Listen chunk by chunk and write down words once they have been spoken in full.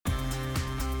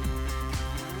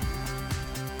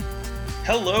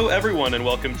Hello, everyone, and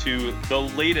welcome to the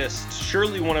latest,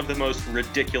 surely one of the most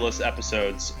ridiculous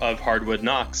episodes of Hardwood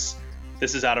Knocks.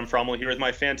 This is Adam Frommel here with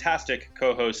my fantastic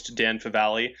co-host, Dan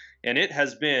Favale, and it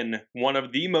has been one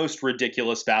of the most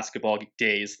ridiculous basketball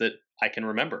days that I can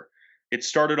remember. It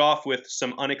started off with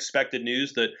some unexpected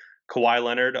news that Kawhi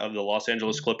Leonard of the Los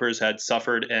Angeles Clippers had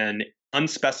suffered an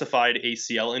unspecified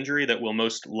ACL injury that will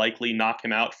most likely knock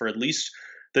him out for at least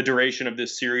the duration of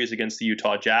this series against the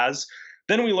Utah Jazz.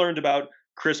 Then we learned about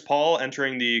Chris Paul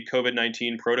entering the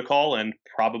COVID-19 protocol and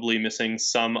probably missing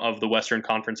some of the Western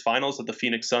Conference Finals that the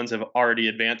Phoenix Suns have already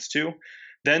advanced to.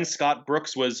 Then Scott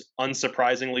Brooks was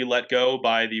unsurprisingly let go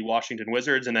by the Washington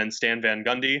Wizards, and then Stan Van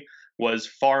Gundy was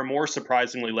far more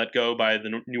surprisingly let go by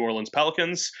the New Orleans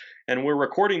Pelicans. And we're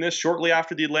recording this shortly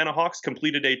after the Atlanta Hawks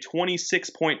completed a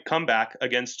 26-point comeback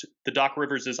against the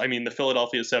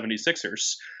Philadelphia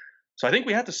 76ers. So I think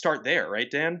we had to start there, right,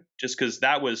 Dan? Just because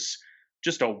that was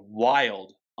just a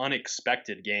wild,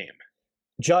 unexpected game.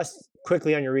 Just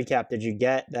quickly on your recap, did you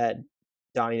get that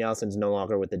Donnie Nelson's no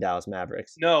longer with the Dallas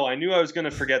Mavericks? No, I knew I was going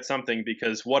to forget something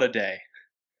because what a day.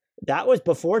 That was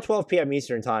before 12 p.m.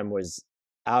 Eastern time was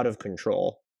out of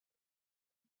control.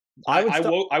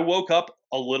 I woke up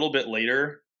a little bit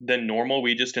later than normal.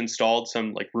 We just installed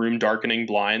some room darkening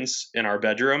blinds in our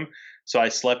bedroom. So I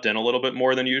slept in a little bit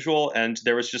more than usual. And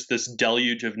there was just this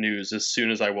deluge of news as soon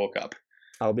as I woke up.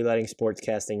 I'll be letting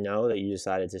Sportscasting know that you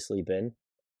decided to sleep in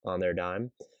on their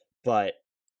dime. But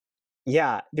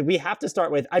yeah, we have to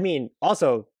start with,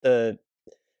 also the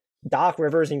Doc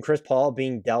Rivers and Chris Paul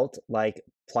being dealt like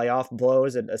playoff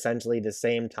blows at essentially the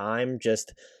same time.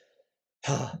 Just,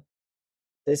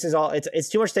 this is all, it's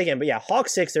too much to take in. But yeah,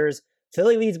 Hawks Sixers,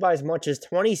 Philly leads by as much as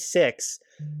 26.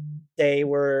 Didn't they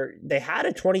have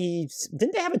a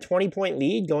 20-point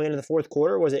lead going into the fourth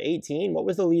quarter? Was it 18? What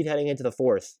was the lead heading into the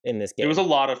fourth in this game? It was a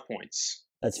lot of points.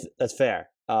 That's fair.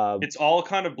 It's all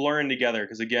kind of blurring together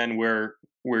because, again, we're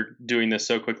doing this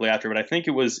so quickly after, but I think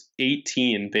it was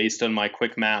 18 based on my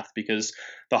quick math because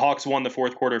the Hawks won the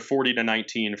fourth quarter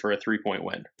 40-19 for a 3-point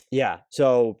win. Yeah,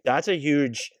 so that's a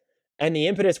huge, and the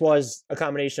impetus was a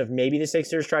combination of maybe the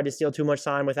Sixers tried to steal too much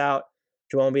time without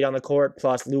Joel Embiid on the court,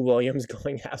 plus Lou Williams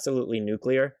going absolutely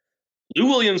nuclear. Lou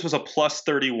Williams was a plus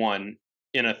 31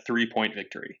 in a 3-point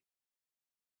victory.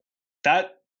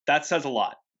 That says a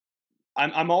lot.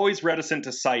 I'm always reticent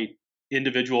to cite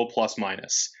individual plus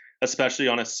minus, especially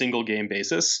on a single game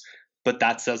basis, but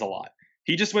that says a lot.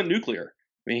 He just went nuclear.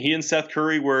 I mean, he and Seth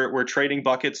Curry were trading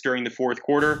buckets during the fourth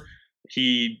quarter.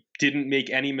 He didn't make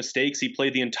any mistakes. He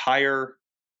played the entire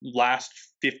last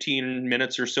 15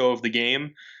 minutes or so of the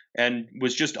game and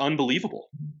was just unbelievable.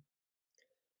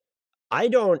 How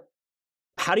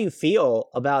do you feel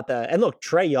about that? And look,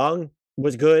 Trae Young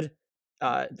was good.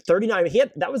 39.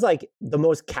 That was like the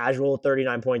most casual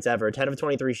 39 points ever. 10 of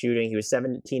 23 shooting. He was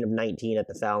 17 of 19 at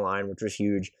the foul line, which was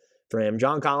huge for him.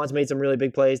 John Collins made some really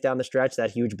big plays down the stretch.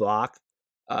 That huge block.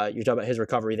 You're talking about his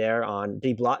recovery there on. Did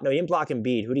he block? No, he didn't block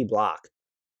Embiid. Who did he block?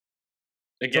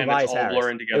 Again, Tobias it's all Harris.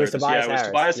 blurring together. It was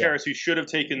Tobias Harris who should have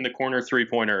taken the corner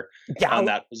 3-pointer on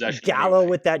that possession. Gallo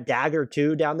with that dagger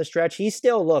too down the stretch. He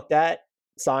still that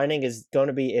signing is going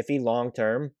to be iffy long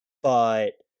term,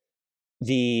 but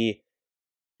he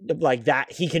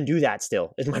can do that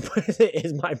still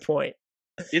is my point.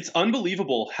 It's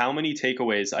unbelievable how many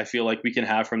takeaways I feel like we can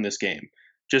have from this game.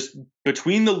 Just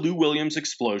between the Lou Williams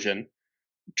explosion,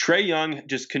 Trae Young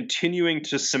just continuing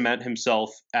to cement himself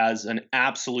as an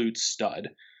absolute stud,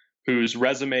 whose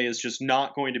resume is just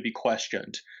not going to be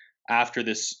questioned after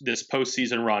this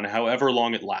postseason run, however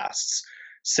long it lasts.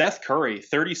 Seth Curry,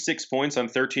 36 points on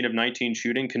 13 of 19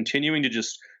 shooting, continuing to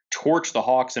just torch the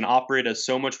Hawks and operate as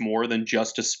so much more than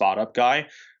just a spot-up guy.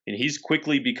 And he's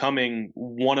quickly becoming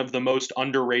one of the most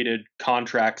underrated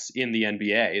contracts in the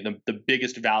NBA, the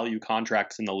biggest value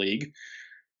contracts in the league.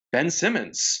 Ben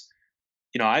Simmons.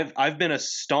 I've been a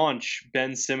staunch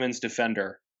Ben Simmons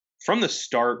defender from the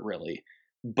start, really.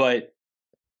 But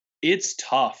it's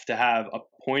tough to have a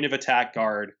point of attack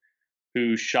guard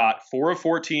who shot 4 of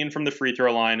 14 from the free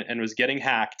throw line and was getting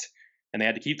hacked, and they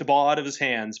had to keep the ball out of his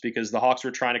hands because the Hawks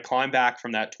were trying to climb back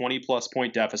from that 20-plus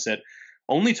point deficit.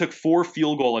 Only took 4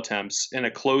 field goal attempts in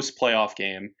a close playoff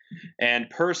game. And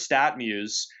per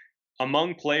StatMuse,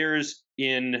 among players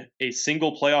in a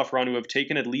single playoff run who have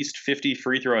taken at least 50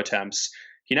 free throw attempts,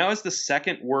 he now has the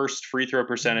second worst free throw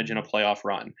percentage in a playoff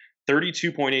run,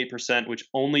 32.8%, which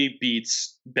only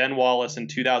beats Ben Wallace in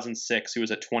 2006, who was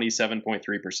at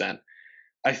 27.3%.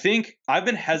 I think I've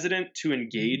been hesitant to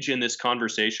engage in this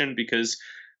conversation because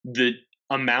the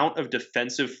amount of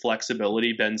defensive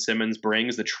flexibility Ben Simmons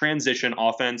brings, the transition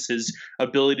offense, his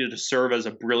ability to serve as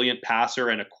a brilliant passer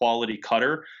and a quality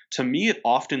cutter, to me, it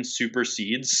often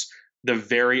supersedes the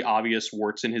very obvious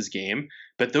warts in his game.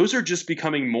 But those are just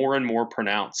becoming more and more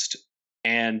pronounced.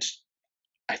 And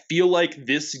I feel like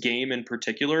this game in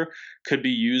particular could be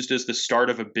used as the start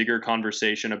of a bigger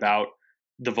conversation about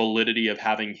the validity of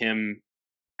having him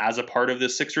as a part of the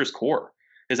Sixers core.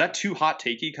 Is that too hot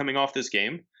takey coming off this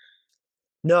game?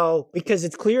 No, because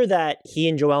it's clear that he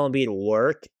and Joel Embiid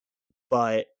work,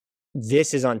 but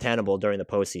this is untenable during the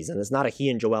postseason. It's not a he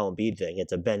and Joel Embiid thing.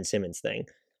 It's a Ben Simmons thing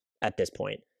at this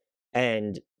point.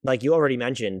 And like you already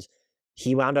mentioned,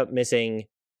 he wound up missing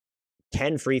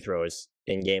 10 free throws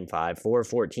in game 5, 4 of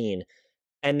 14.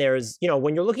 And there's,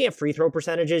 when you're looking at free throw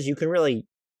percentages, you can really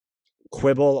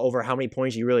quibble over how many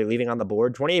points you're really leaving on the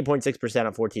board. 28.6%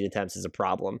 on 14 attempts is a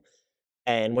problem.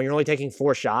 And when you're only taking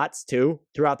 4 shots too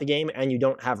throughout the game and you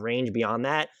don't have range beyond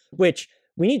that, which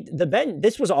we need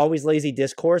this was always lazy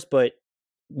discourse, but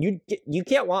you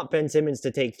can't want Ben Simmons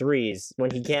to take threes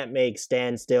when he can't make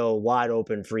standstill wide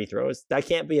open free throws. That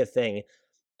can't be a thing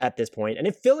at this point. And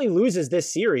if Philly loses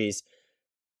this series,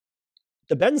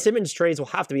 the Ben Simmons trades will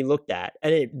have to be looked at.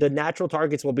 And the natural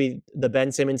targets will be the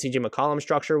Ben Simmons, CJ McCollum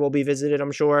structure will be visited,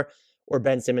 I'm sure, or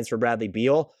Ben Simmons for Bradley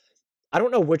Beal. I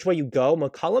don't know which way you go.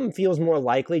 McCollum feels more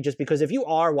likely just because if you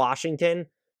are Washington,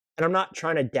 and I'm not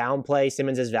trying to downplay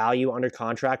Simmons' value under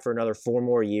contract for another 4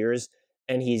 more years,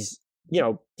 and he's,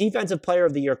 defensive player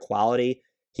of the year quality.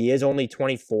 He is only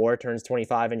 24, turns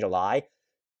 25 in July.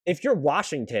 If you're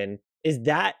Washington, is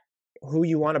that who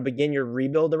you want to begin your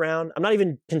rebuild around? I'm not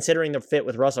even considering the fit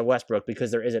with Russell Westbrook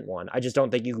because there isn't one. I just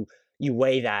don't think you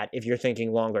weigh that if you're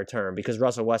thinking longer term because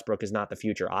Russell Westbrook is not the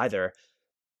future either.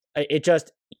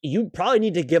 You probably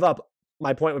need to give up,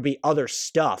 my point would be, other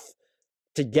stuff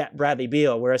to get Bradley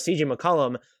Beal, whereas CJ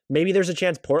McCollum, maybe there's a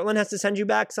chance Portland has to send you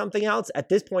back something else. At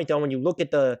this point, though, when you look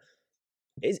at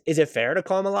is it fair to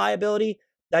call him a liability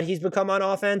that he's become on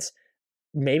offense?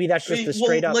 Maybe that's just a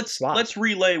straight up swap. Let's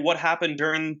relay what happened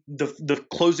during the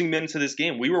closing minutes of this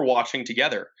game. We were watching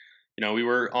together. We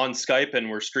were on Skype and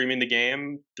we're streaming the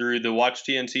game through the Watch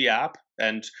TNT app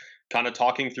and kind of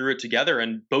talking through it together.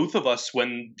 And both of us,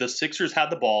 when the Sixers had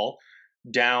the ball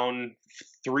down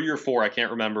 3 or 4, I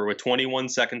can't remember, with 21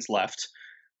 seconds left,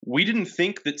 we didn't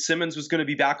think that Simmons was going to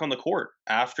be back on the court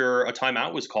after a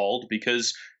timeout was called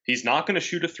because he's not going to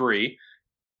shoot a 3.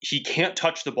 He can't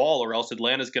touch the ball or else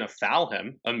Atlanta's going to foul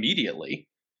him immediately.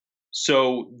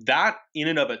 So that in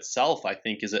and of itself, I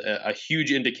think, is a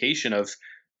huge indication of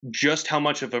just how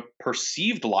much of a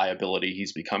perceived liability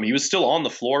he's become. He was still on the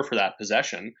floor for that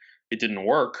possession. It didn't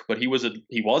work, but he was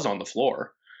on the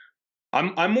floor.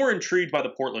 I'm more intrigued by the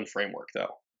Portland framework,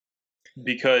 though,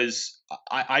 because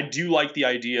I do like the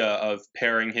idea of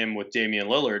pairing him with Damian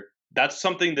Lillard. That's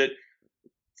something that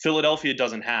Philadelphia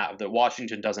doesn't have, that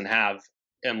Washington doesn't have,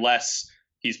 unless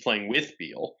he's playing with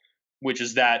Beal, which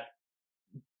is that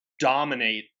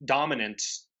dominant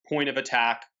point of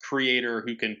attack creator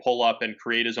who can pull up and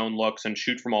create his own looks and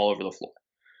shoot from all over the floor.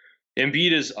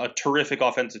 Embiid is a terrific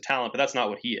offensive talent, but that's not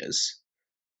what he is.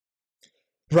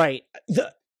 Right.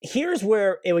 Here's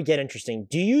where it would get interesting.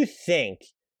 Do you think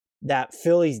that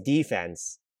Philly's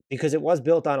defense, because it was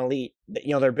built on elite,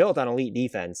 they're built on elite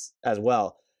defense as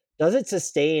well, does it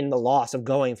sustain the loss of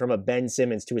going from a Ben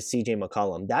Simmons to a CJ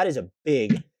McCollum? That is a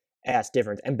big ass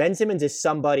difference. And Ben Simmons is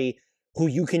somebody who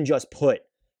you can just put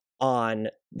on.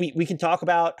 We can talk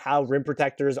about how rim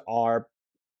protectors are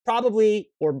probably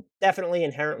or definitely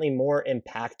inherently more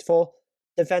impactful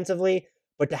defensively,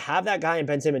 but to have that guy in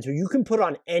Ben Simmons who you can put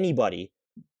on anybody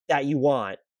that you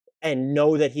want and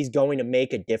know that he's going to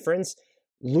make a difference,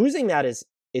 losing that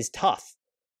is tough.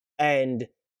 And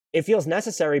it feels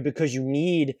necessary because you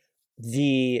need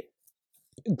the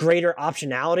greater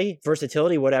optionality,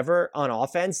 versatility, whatever on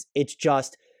offense. It's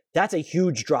just, that's a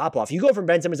huge drop off. You go from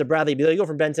Ben Simmons to Bradley Beal, you go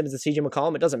from Ben Simmons to CJ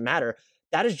McCollum, it doesn't matter.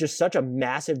 That is just such a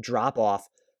massive drop off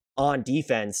on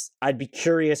defense. I'd be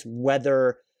curious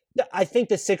whether, I think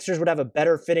the Sixers would have a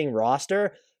better fitting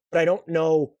roster, but I don't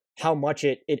know how much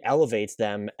it elevates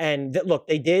them. And look,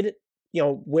 they did,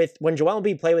 with when Joel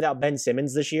Embiid played without Ben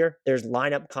Simmons this year, there's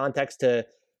lineup context to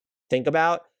think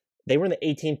about. They were in the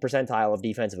 18th percentile of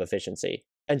defensive efficiency.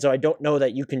 And so I don't know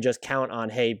that you can just count on,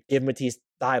 hey, give Matisse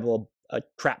Thybulle a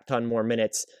crap ton more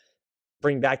minutes,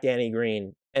 bring back Danny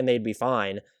Green, and they'd be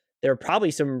fine. There are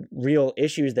probably some real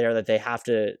issues there that they have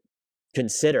to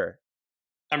consider.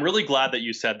 I'm really glad that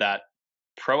you said that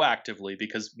proactively,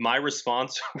 because my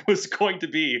response was going to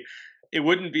be, it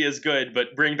wouldn't be as good,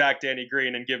 but bring back Danny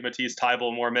Green and give Matisse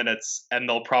Thybulle more minutes, and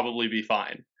they'll probably be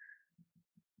fine.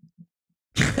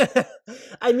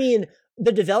 I mean,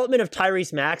 the development of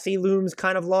Tyrese Maxey looms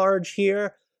kind of large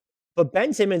here, but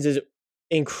Ben Simmons is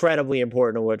incredibly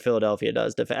important to what Philadelphia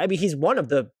does defend. I mean, he's one of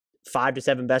the 5 to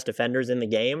 7 best defenders in the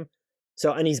game.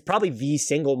 So, and he's probably the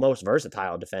single most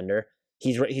versatile defender.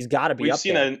 He's got to be We've up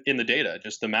seen there. that in the data.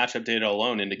 Just the matchup data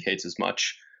alone indicates as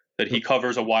much, that he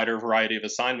covers a wider variety of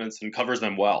assignments and covers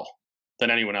them well than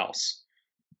anyone else.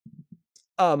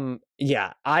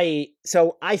 Yeah. I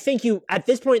think you, at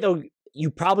this point though, you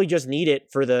probably just need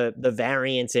it for the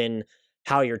variance in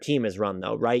how your team is run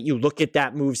though, right? You look at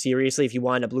that move seriously if you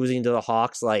wind up losing to the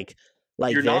Hawks like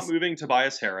You're this. not moving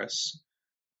Tobias Harris.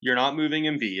 You're not moving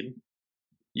Embiid.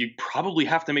 You probably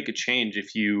have to make a change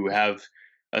if you have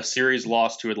a series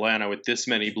loss to Atlanta with this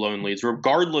many blown leads,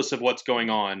 regardless of what's going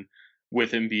on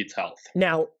with Embiid's health.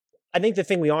 Now, I think the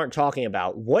thing we aren't talking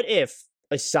about, what if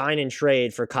a sign and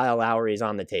trade for Kyle Lowry is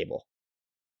on the table?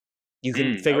 You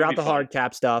can figure out the hard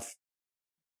cap stuff.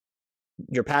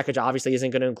 Your package obviously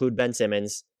isn't going to include Ben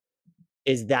Simmons.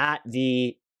 Is that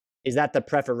the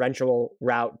preferential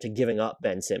route to giving up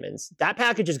Ben Simmons? That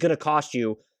package is going to cost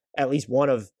you at least one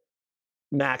of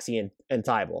Maxey and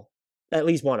Thybulle. At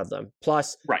least one of them.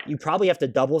 Plus, you probably have to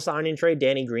double sign and trade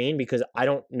Danny Green, because I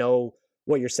don't know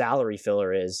what your salary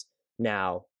filler is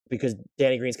now, because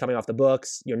Danny Green's coming off the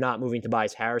books. You're not moving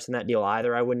Tobias Harris in that deal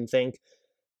either, I wouldn't think.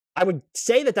 I would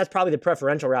say that that's probably the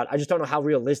preferential route. I just don't know how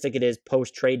realistic it is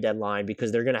post-trade deadline,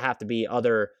 because there are going to have to be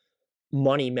other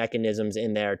money mechanisms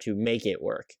in there to make it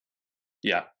work.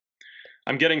 Yeah.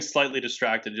 I'm getting slightly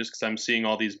distracted just because I'm seeing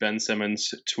all these Ben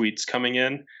Simmons tweets coming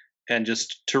in. And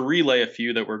just to relay a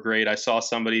few that were great, I saw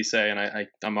somebody say, and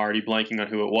I'm already blanking on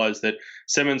who it was, that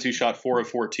Simmons, who shot 4 of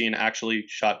 14, actually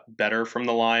shot better from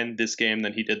the line this game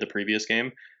than he did the previous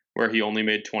game, where he only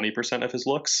made 20% of his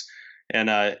looks. And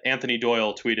Anthony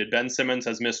Doyle tweeted, Ben Simmons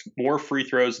has missed more free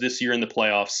throws this year in the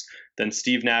playoffs than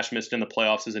Steve Nash missed in the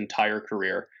playoffs his entire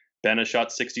career. Ben has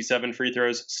shot 67 free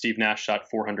throws. Steve Nash shot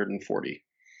 440.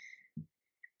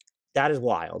 That is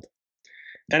wild.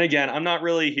 And again, I'm not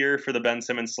really here for the Ben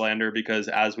Simmons slander, because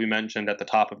as we mentioned at the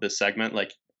top of this segment,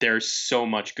 like, there's so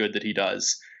much good that he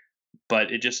does,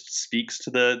 but it just speaks to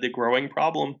the growing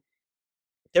problem.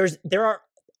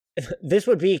 This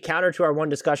would be counter to our one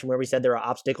discussion where we said there are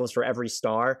obstacles for every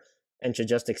star and should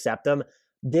just accept them.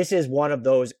 This is one of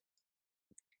those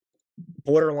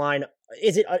borderline,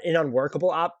 is it an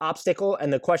unworkable obstacle?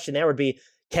 And the question there would be,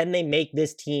 can they make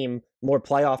this team more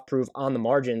playoff proof on the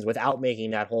margins without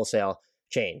making that wholesale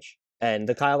change? And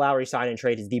the Kyle Lowry sign and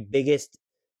trade is the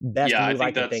best move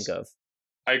I can think of.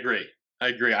 I agree.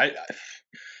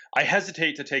 I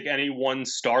hesitate to take any one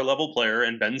star level player,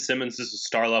 and Ben Simmons is a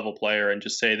star level player, and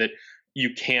just say that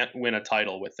you can't win a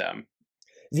title with them.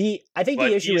 I think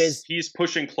the issue is he's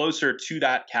pushing closer to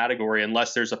that category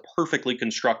unless there's a perfectly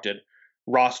constructed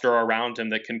roster around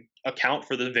him that can account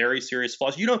for the very serious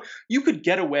flaws. You could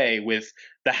get away with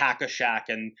the hack of Shaq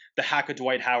and the hack of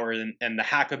Dwight Howard and the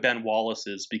hack of Ben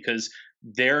Wallace's, because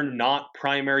they're not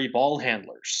primary ball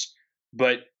handlers.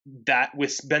 But that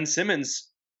with Ben Simmons,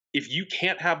 if you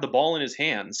can't have the ball in his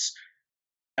hands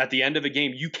at the end of a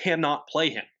game, you cannot play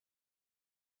him.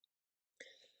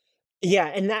 Yeah,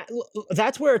 and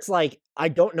that's where it's like, I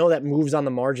don't know that moves on the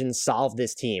margins solve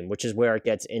this team, which is where it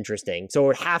gets interesting. So it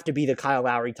would have to be the Kyle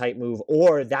Lowry type move,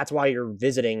 or that's why you're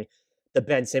visiting the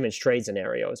Ben Simmons trade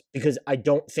scenarios, because I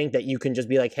don't think that you can just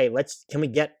be like, hey, can we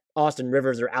get Austin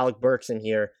Rivers or Alec Burks in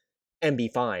here and be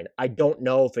fine? I don't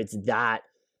know if it's that,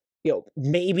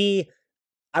 maybe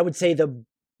I would say the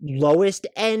lowest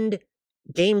end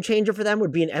game changer for them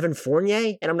would be an Evan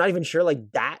Fournier, and I'm not even sure like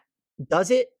that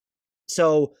does it.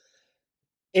 So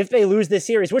if they lose this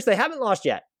series, which they haven't lost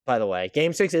yet, by the way,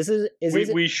 Game 6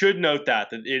 we should note that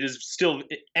it is still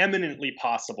eminently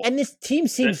possible. And this team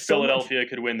seems Philadelphia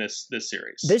could win this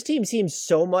series. This team seems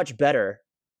so much better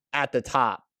at the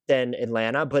top than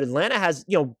Atlanta, but Atlanta has,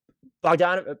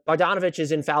 Bogdanovich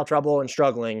is in foul trouble and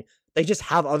struggling. They just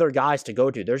have other guys to go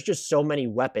to. There's just so many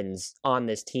weapons on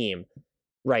this team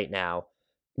right now.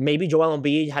 Maybe Joel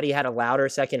Embiid, had he had a louder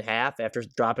second half after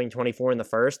dropping 24 in the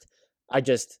first, I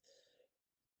just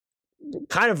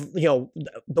kind of,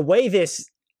 the way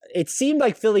it seemed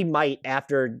like Philly might,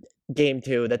 after game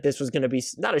 2, that this was going to be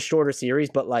not a shorter series,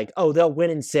 but like, they'll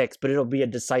win in 6, but it'll be a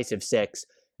decisive 6.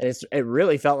 And it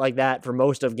really felt like that for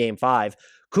most of game 5.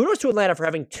 Kudos to Atlanta for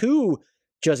having 2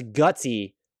 just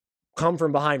gutsy come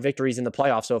from behind victories in the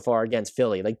playoffs so far against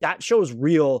Philly. Like, that shows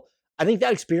I think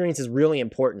that experience is really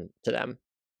important to them.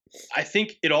 I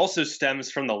think it also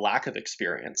stems from the lack of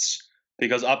experience,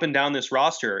 because up and down this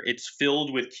roster, it's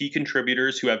filled with key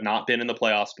contributors who have not been in the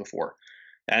playoffs before.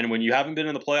 And when you haven't been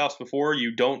in the playoffs before,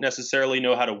 you don't necessarily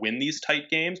know how to win these tight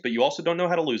games, but you also don't know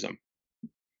how to lose them.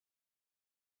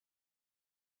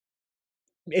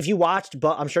 If you watched,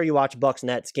 but I'm sure you watched Bucks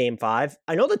Nets game 5.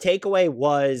 I know the takeaway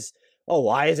was, oh,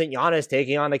 why isn't Giannis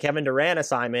taking on the Kevin Durant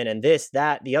assignment and this,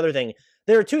 that, the other thing?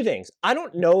 There are two things. I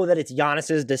don't know that it's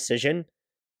Giannis's decision.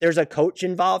 There's a coach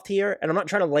involved here, and I'm not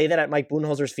trying to lay that at Mike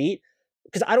Budenholzer's feet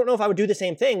because I don't know if I would do the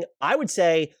same thing. I would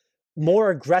say more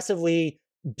aggressively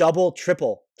double,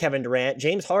 triple Kevin Durant.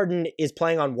 James Harden is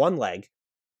playing on one leg.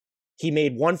 He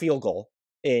made one field goal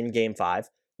in game 5.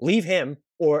 Leave him,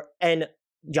 and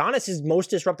Giannis is most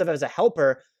disruptive as a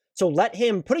helper. So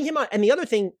putting him on, and the other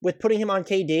thing with putting him on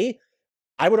KD,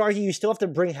 I would argue you still have to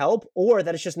bring help, or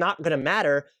that it's just not going to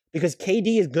matter because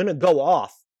KD is going to go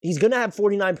off. He's going to have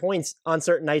 49 points on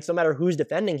certain nights, no matter who's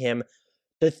defending him.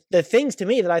 The things to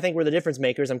me that I think were the difference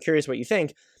makers, I'm curious what you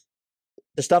think.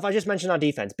 The stuff I just mentioned on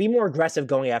defense, be more aggressive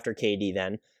going after KD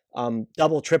then.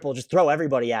 Double, triple, just throw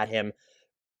everybody at him.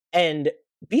 And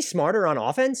be smarter on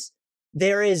offense.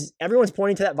 Everyone's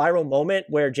pointing to that viral moment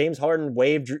where James Harden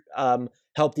waved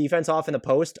help defense off in the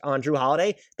post on Drew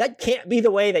Holiday. That can't be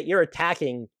the way that you're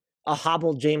attacking a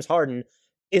hobbled James Harden,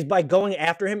 is by going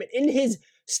after him in his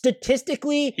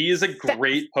statistically, he is a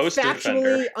great post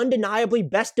defender, undeniably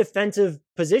best defensive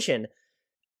position.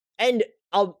 And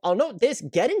I'll note this: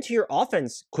 get into your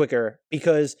offense quicker,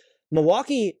 because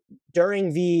Milwaukee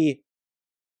during the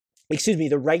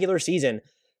regular season,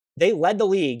 they led the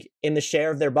league in the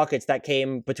share of their buckets that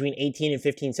came between 18 and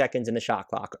 15 seconds in the shot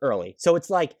clock early. So it's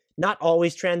like not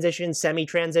always transition,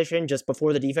 semi-transition, just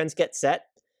before the defense gets set.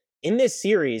 In this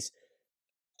series,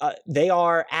 they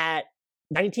are at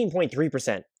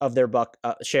 19.3% of their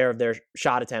share of their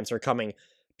shot attempts are coming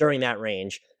during that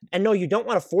range. And no, you don't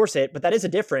want to force it, but that is a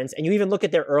difference. And you even look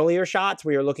at their earlier shots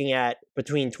where you're looking at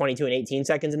between 22 and 18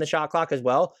 seconds in the shot clock as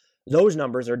well. Those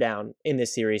numbers are down in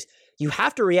this series. You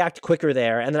have to react quicker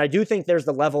there. And then I do think there's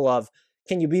the level of,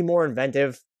 can you be more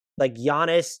inventive? Like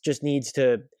Giannis just needs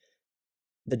to,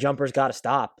 the jumper's got to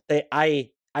stop.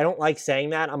 I don't like saying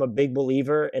that. I'm a big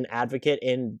believer and advocate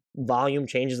in volume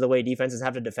changes the way defenses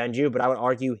have to defend you, but I would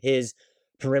argue his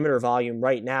perimeter volume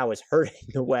right now is hurting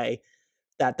the way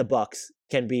that the Bucks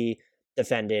can be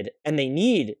defended. And they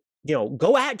need,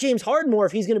 go at James Harden more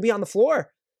if he's going to be on the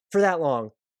floor for that long.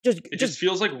 It just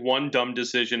feels like one dumb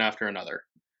decision after another.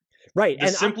 Right. The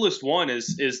simplest one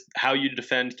is how you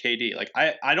defend KD. Like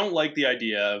I don't like the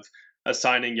idea of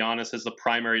assigning Giannis as the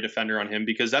primary defender on him,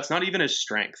 because that's not even his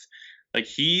strength. Like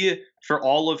for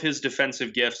all of his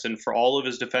defensive gifts and for all of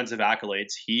his defensive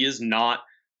accolades, he is not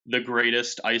the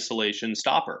greatest isolation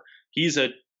stopper. He's a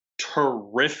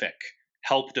terrific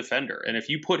help defender. And if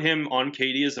you put him on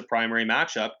KD as the primary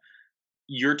matchup,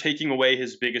 you're taking away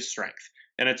his biggest strength.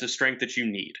 And it's a strength that you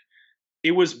need.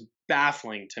 It was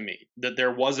baffling to me that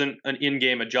there wasn't an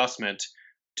in-game adjustment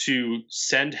to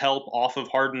send help off of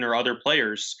Harden or other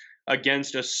players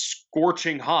against a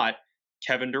scorching hot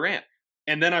Kevin Durant.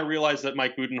 And then I realized that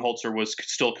Mike Budenholzer was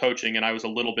still coaching, and I was a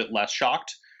little bit less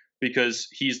shocked because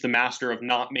he's the master of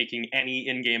not making any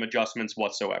in-game adjustments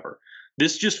whatsoever.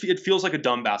 It feels like a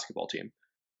dumb basketball team,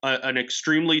 an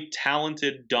extremely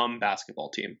talented, dumb basketball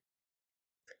team.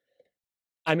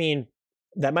 I mean,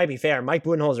 that might be fair. Mike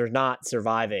Budenholzer is not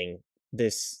surviving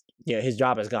this. His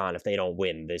job is gone if they don't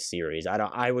win this series.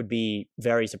 I would be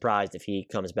very surprised if he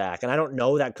comes back. And I don't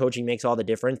know that coaching makes all the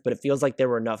difference, but it feels like there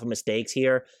were enough mistakes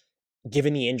here,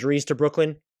 given the injuries to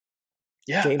Brooklyn.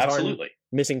 Yeah, James absolutely. Harden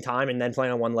missing time and then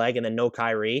playing on one leg and then no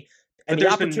Kyrie. But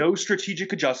there's been no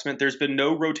strategic adjustment. There's been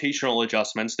no rotational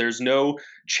adjustments. There's no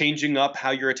changing up how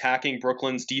you're attacking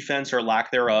Brooklyn's defense or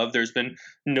lack thereof. There's been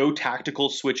no tactical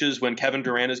switches when Kevin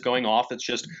Durant is going off. It's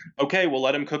just, okay, we'll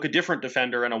let him cook a different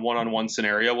defender in a one-on-one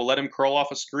scenario. We'll let him curl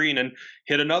off a screen and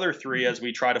hit another three as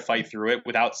we try to fight through it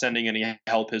without sending any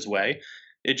help his way.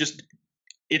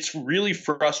 It's really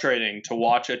frustrating to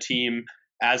watch a team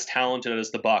as talented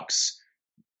as the Bucks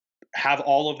have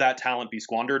all of that talent be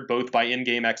squandered, both by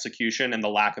in-game execution and the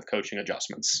lack of coaching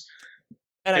adjustments.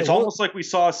 And it's almost like we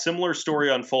saw a similar story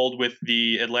unfold with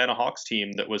the Atlanta Hawks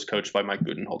team that was coached by Mike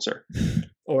Budenholzer.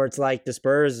 Or it's like the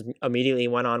Spurs immediately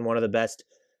went on one of the best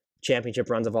championship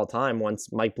runs of all time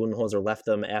once Mike Budenholzer left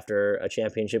them after a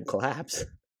championship collapse.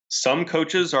 Some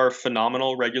coaches are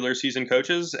phenomenal regular season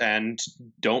coaches and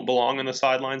don't belong on the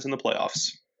sidelines in the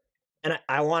playoffs. And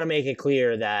I want to make it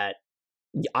clear that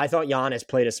I thought Giannis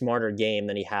played a smarter game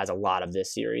than he has a lot of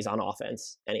this series on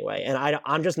offense anyway. And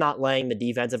I'm just not laying the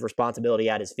defensive responsibility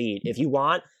at his feet. If you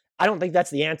want, I don't think that's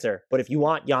the answer. But if you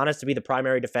want Giannis to be the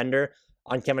primary defender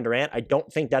on Kevin Durant, I don't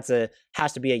think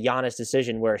has to be a Giannis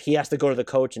decision where he has to go to the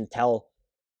coach and tell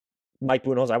Mike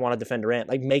Budenholzer, I want to defend Durant.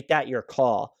 Like, make that your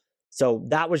call. So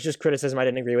that was just criticism I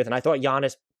didn't agree with. And I thought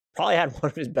Giannis probably had one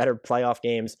of his better playoff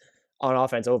games on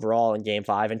offense overall in Game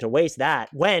 5. And to waste that,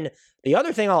 when the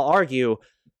other thing I'll argue,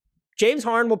 James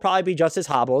Harden will probably be just as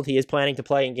hobbled. He is planning to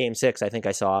play in Game 6, I think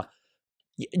I saw.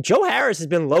 Joe Harris has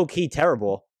been low-key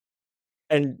terrible.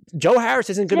 And Joe Harris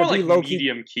isn't going to be low-key.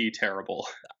 Medium-key terrible.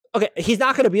 Okay, he's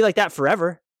not going to be like that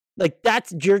forever. Like,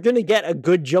 you're going to get a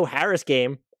good Joe Harris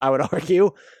game, I would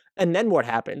argue. And then what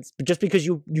happens? Just because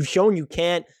you've shown you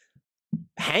can't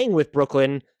hang with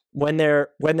Brooklyn when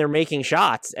they're making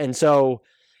shots. And so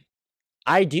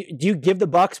do you give the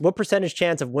Bucks, what percentage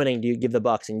chance of winning do you give the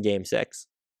Bucks in Game 6?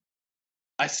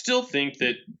 I still think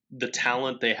that the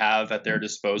talent they have at their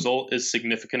disposal is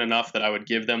significant enough that I would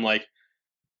give them like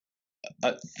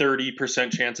a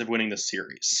 30% chance of winning the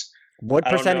series. What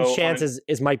percentage chance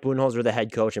is Mike Budenholzer the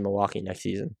head coach in Milwaukee next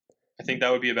season? I think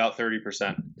that would be about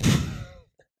 30%.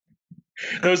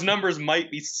 Those numbers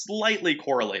might be slightly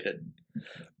correlated.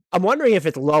 I'm wondering if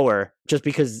it's lower, just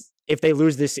because if they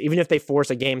lose this, even if they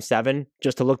force a Game 7,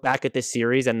 just to look back at this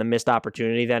series and the missed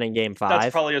opportunity then in Game 5.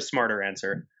 That's probably a smarter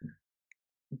answer.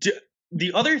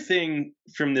 The other thing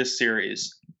from this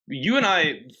series, you and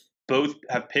I both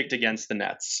have picked against the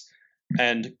Nets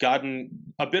and gotten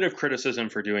a bit of criticism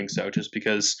for doing so, just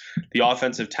because the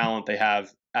offensive talent they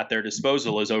have at their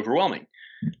disposal is overwhelming.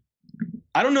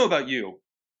 I don't know about you,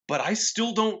 but I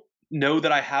still don't know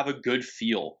that I have a good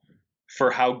feel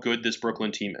for how good this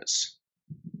Brooklyn team is.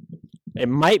 It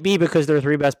might be because their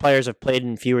three best players have played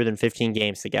in fewer than 15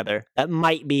 games together. That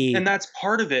might be. And that's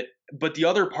part of it. But the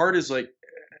other part is like,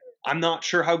 I'm not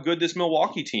sure how good this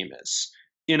Milwaukee team is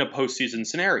in a postseason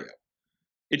scenario.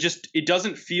 It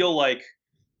doesn't feel like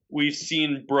we've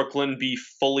seen Brooklyn be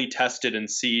fully tested and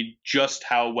see just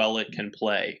how well it can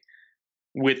play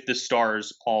with the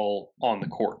stars all on the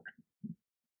court.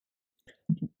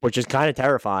 Which is kind of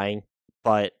terrifying,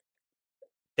 but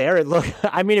look,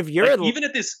 I mean, if you're like,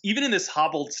 even in this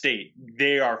hobbled state,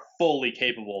 they are fully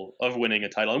capable of winning a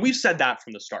title. And we've said that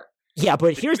from the start. Yeah,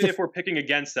 but here's if we're picking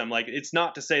against them, like, it's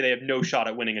not to say they have no shot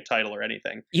at winning a title or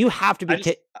anything. You have to be.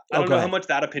 I don't know how much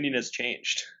that opinion has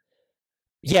changed.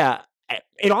 Yeah,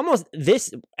 it almost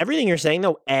everything you're saying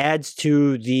though adds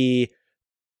to the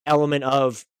element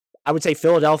of, I would say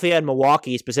Philadelphia and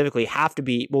Milwaukee specifically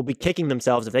will be kicking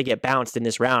themselves if they get bounced in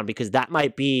this round, because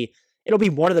it'll be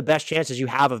one of the best chances you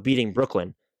have of beating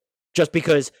Brooklyn, just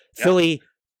because Philly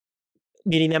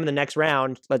meeting them in the next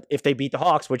round, but if they beat the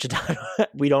Hawks, which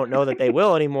we don't know that they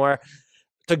will anymore,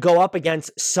 to go up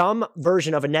against some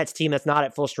version of a Nets team that's not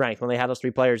at full strength when they have those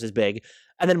three players is big.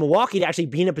 And then Milwaukee to actually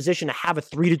be in a position to have a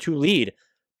 3-2 lead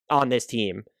on this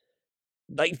team.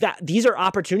 Like that, these are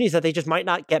opportunities that they just might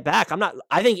not get back.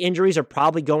 I think injuries are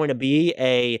probably going to be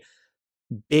a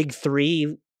big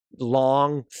three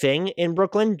long thing in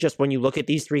Brooklyn. Just when you look at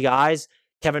these three guys,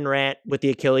 Kevin Durant with the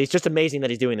Achilles, just amazing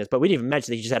that he's doing this. But we didn't even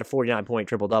mention that he just had a 49-point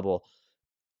triple-double.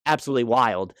 Absolutely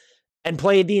wild. And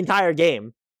played the entire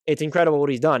game. It's incredible what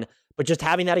he's done. But just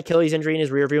having that Achilles injury in his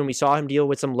rear view, and we saw him deal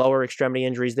with some lower extremity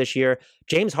injuries this year.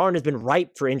 James Harden has been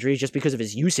ripe for injuries just because of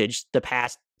his usage the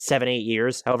past 7-8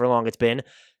 years, however long it's been.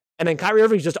 And then Kyrie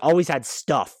Irving's just always had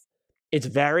stuff. It's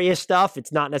various stuff.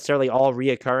 It's not necessarily all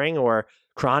reoccurring or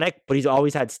chronic, but he's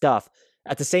always had stuff.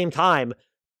 At the same time,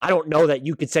 I don't know that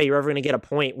you could say you're ever going to get a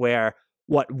point where,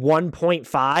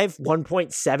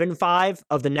 1.75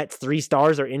 of the Nets' three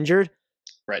stars are injured?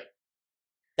 Right.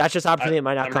 That's just opportunity that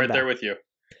might not come back. I'm right there with you.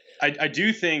 I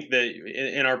do think that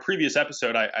in our previous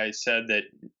episode, I said that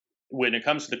when it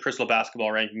comes to the Crystal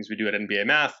basketball rankings we do at NBA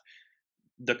Math,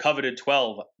 the coveted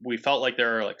 12, we felt like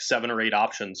there are like 7 or 8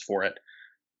 options for it.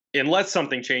 Unless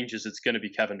something changes, it's going to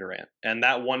be Kevin Durant. And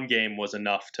that one game was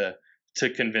enough to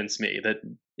convince me that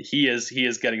he is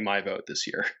getting my vote this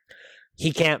year.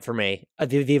 He can't for me.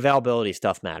 The availability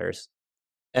stuff matters.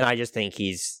 And I just think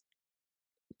he's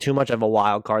too much of a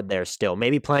wild card there still.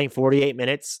 Maybe playing 48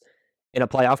 minutes in a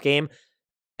playoff game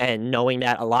and knowing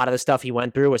that a lot of the stuff he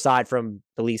went through, aside from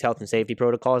the league's health and safety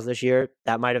protocols this year,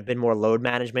 that might have been more load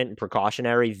management and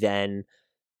precautionary than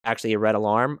actually a red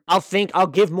alarm. I'll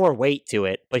give more weight to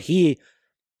it, but he's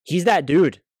that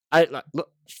dude. I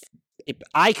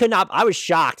was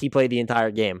shocked he played the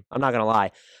entire game. I'm not going to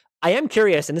lie. I am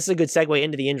curious, and this is a good segue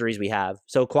into the injuries we have.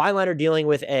 So Kawhi Leonard dealing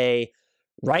with a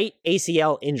right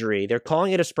ACL injury. They're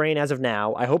calling it a sprain as of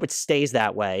now. I hope it stays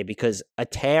that way, because a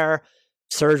tear,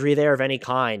 surgery there of any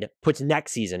kind, puts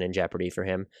next season in jeopardy for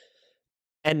him.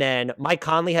 And then Mike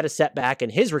Conley had a setback in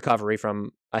his recovery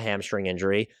from a hamstring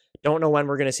injury. Don't know when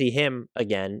we're going to see him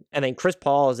again. And then Chris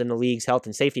Paul is in the league's health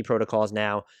and safety protocols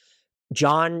now.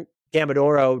 John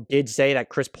Gambadoro did say that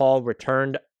Chris Paul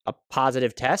returned a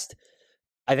positive test.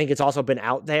 I think it's also been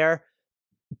out there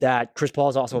that Chris Paul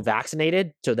is also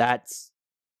vaccinated. So that's,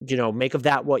 make of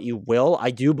that what you will.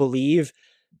 I do believe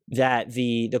that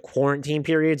the quarantine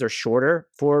periods are shorter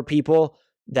for people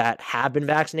that have been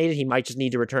vaccinated. He might just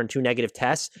need to return 2 negative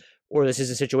tests, or this is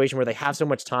a situation where they have so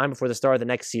much time before the start of the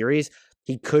next series.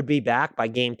 He could be back by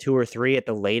game 2 or 3 at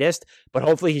the latest, but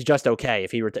hopefully he's just okay.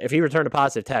 If he returned a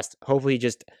positive test, hopefully he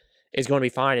just is going to be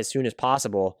fine as soon as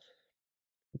possible.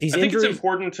 I think it's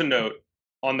important to note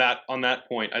on that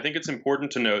point. I think it's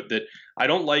important to note that I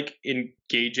don't like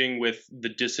engaging with the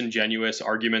disingenuous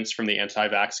arguments from the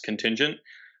anti-vax contingent,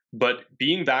 but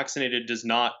being vaccinated does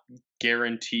not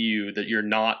guarantee you that you're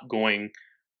not going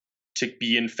to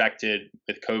be infected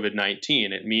with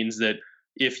COVID-19. It means that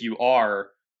if you are,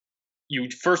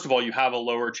 first of all, you have a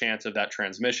lower chance of that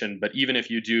transmission, but even if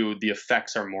you do, the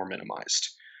effects are more minimized,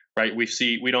 right?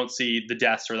 We don't see the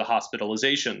deaths or the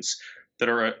hospitalizations that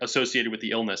are associated with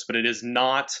the illness, but it is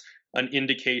not an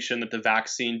indication that the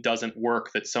vaccine doesn't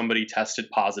work that somebody tested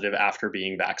positive after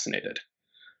being vaccinated.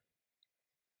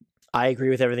 I agree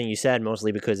with everything you said,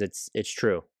 mostly because it's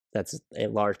true. That's a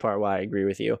large part why I agree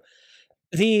with you.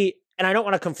 And I don't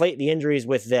want to conflate the injuries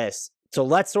with this. So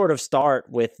let's sort of start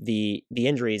with the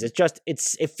injuries.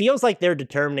 It feels like they're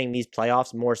determining these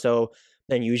playoffs more so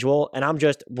than usual. And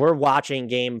we're watching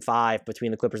game 5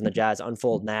 between the Clippers and the Jazz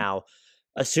unfold now.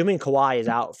 Assuming Kawhi is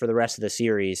out for the rest of the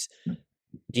series,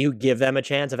 do you give them a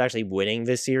chance of actually winning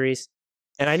this series?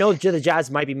 And I know the Jazz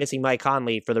might be missing Mike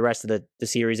Conley for the rest of the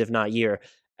series, if not year,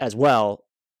 as well.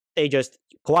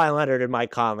 Kawhi Leonard and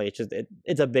Mike Conley,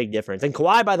 it's a big difference. And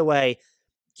Kawhi, by the way,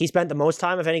 he spent the most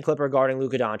time of any Clipper guarding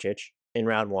Luka Doncic in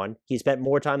round 1. He spent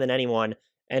more time than anyone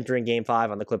entering game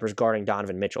 5 on the Clippers guarding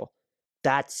Donovan Mitchell.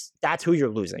 That's who you're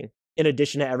losing, in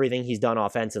addition to everything he's done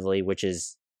offensively, which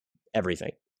is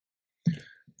everything.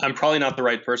 I'm probably not the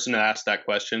right person to ask that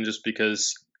question just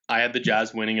because I had the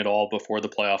Jazz winning it all before the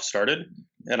playoffs started,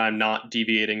 and I'm not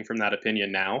deviating from that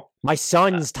opinion now. My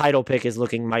son's title pick is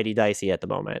looking mighty dicey at the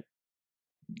moment.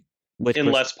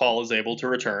 Unless Paul is able to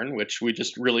return, which we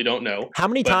just really don't know. How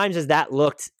many times has that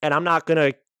looked? And I'm not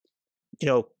going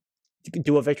to,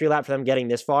 do a victory lap for them getting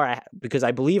this far, because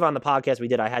I believe on the podcast we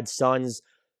did, I had Suns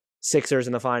Sixers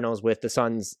in the finals with the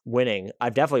Suns winning.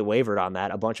 I've definitely wavered on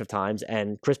that a bunch of times,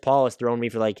 and Chris Paul has thrown me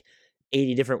for like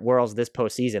 80 different whirls this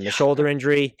postseason. The shoulder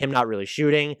injury, him not really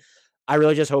shooting. I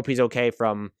really just hope he's okay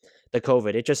from the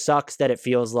COVID. It just sucks that it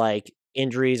feels like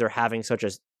injuries are having such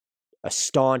a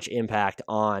staunch impact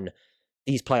on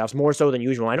these playoffs, more so than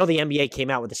usual. I know the NBA came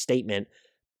out with a statement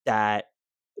that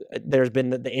there's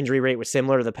been the injury rate was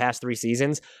similar to the past 3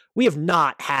 seasons. We have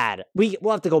not had,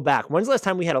 we'll have to go back. When's the last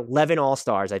time we had 11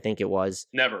 All-Stars, I think it was?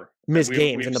 Never. Missed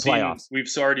games in the playoffs. We've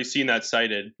already seen that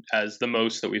cited as the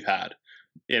most that we've had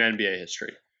in NBA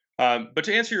history. But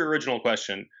to answer your original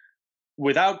question,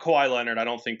 without Kawhi Leonard, I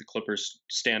don't think the Clippers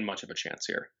stand much of a chance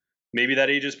here. Maybe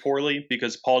that ages poorly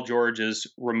because Paul George is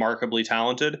remarkably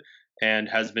talented and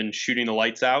has been shooting the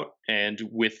lights out, and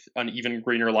with an even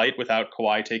greener light without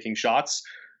Kawhi taking shots,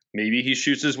 maybe he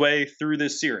shoots his way through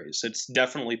this series. It's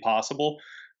definitely possible,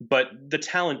 but the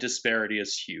talent disparity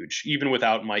is huge, even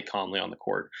without Mike Conley on the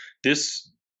court.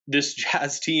 This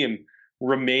Jazz team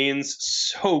remains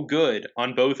so good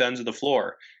on both ends of the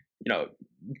floor.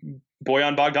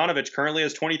 Bojan Bogdanovic currently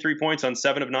has 23 points on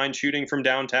 7 of 9 shooting from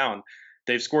downtown.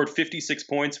 They've scored 56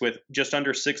 points with just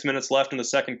under 6 minutes left in the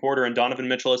second quarter, and Donovan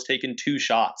Mitchell has taken 2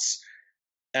 shots.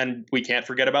 And we can't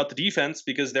forget about the defense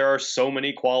because there are so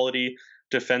many quality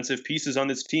defensive pieces on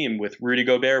this team, with Rudy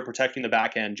Gobert protecting the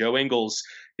back end. Joe Ingles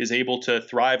is able to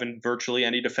thrive in virtually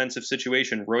any defensive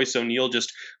situation. Royce O'Neal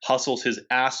just hustles his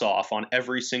ass off on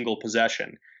every single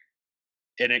possession.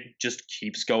 And it just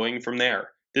keeps going from there.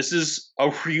 This is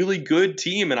a really good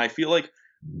team, and I feel like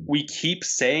we keep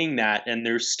saying that, and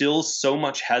there's still so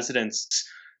much hesitance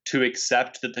to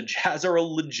accept that the Jazz are a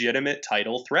legitimate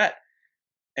title threat.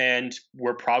 And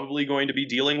we're probably going to be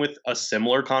dealing with a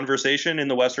similar conversation in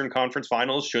the Western Conference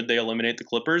Finals should they eliminate the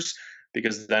Clippers,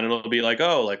 because then it'll be like,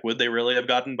 would they really have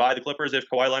gotten by the Clippers if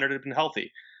Kawhi Leonard had been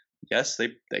healthy? Yes,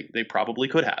 they probably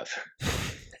could have.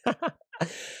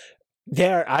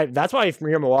 That's why from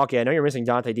here in Milwaukee, I know you're missing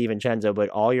Dante DiVincenzo, but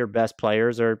all your best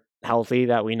players are healthy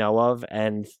that we know of,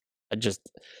 and just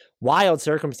wild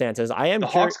circumstances. The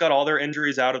Hawks got all their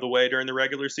injuries out of the way during the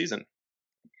regular season.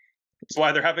 That's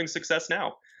why they're having success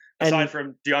now. Aside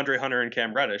from DeAndre Hunter and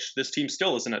Cam Reddish, this team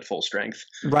still isn't at full strength.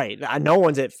 Right. No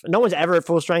one's ever at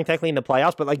full strength technically in the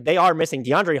playoffs, but like they are missing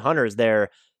DeAndre Hunter is their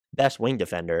best wing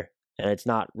defender, and it's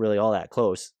not really all that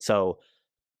close. So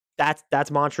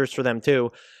that's monstrous for them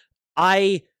too.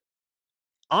 On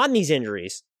these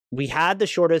injuries, we had the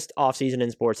shortest offseason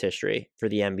in sports history for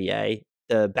the NBA.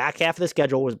 The back half of the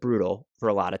schedule was brutal for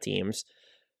a lot of teams.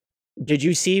 Did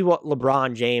you see what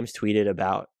LeBron James tweeted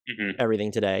about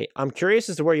everything today? I'm curious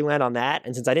as to where you land on that.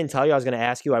 And since I didn't tell you I was going to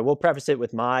ask you, I will preface it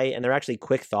with and they're actually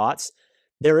quick thoughts.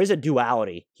 There is a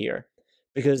duality here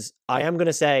because I am going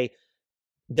to say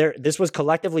this was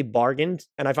collectively bargained.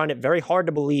 And I find it very hard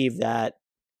to believe that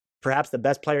perhaps the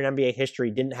best player in NBA history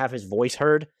didn't have his voice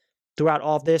heard throughout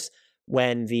all of this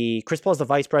when Chris Paul is the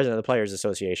vice president of the Players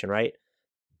Association, right?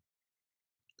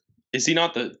 Is he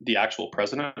not the actual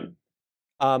president?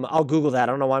 I'll Google that. I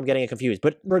don't know why I'm getting it confused.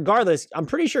 But regardless, I'm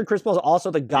pretty sure Chris Paul is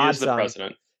also the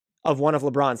godson of one of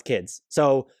LeBron's kids.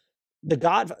 So the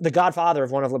godfather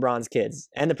of one of LeBron's kids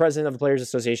and the president of the Players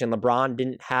Association, LeBron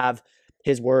didn't have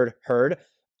his word heard.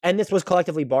 And this was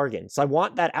collectively bargained. So I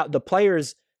want that out. The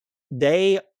players,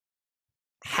 they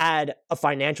had a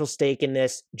financial stake in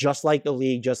this, just like the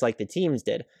league, just like the teams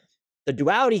did. The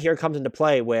duality here comes into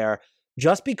play where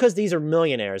just because these are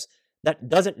millionaires, that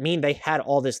doesn't mean they had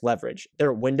all this leverage.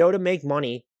 Their window to make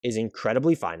money is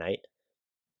incredibly finite.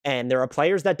 And there are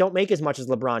players that don't make as much as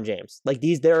LeBron James.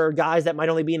 There are guys that might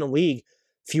only be in the league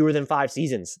fewer than 5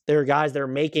 seasons. There are guys that are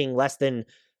making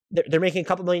they're making a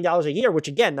couple $1 million a year, which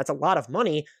again, that's a lot of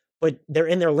money, but they're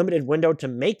in their limited window to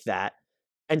make that.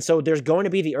 And so there's going to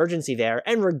be the urgency there.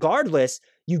 And regardless,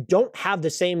 you don't have the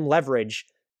same leverage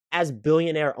as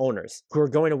billionaire owners who are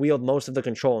going to wield most of the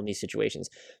control in these situations.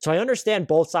 So I understand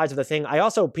both sides of the thing.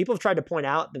 People have tried to point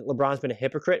out that LeBron's been a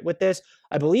hypocrite with this.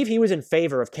 I believe he was in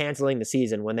favor of canceling the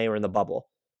season when they were in the bubble,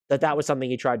 that was something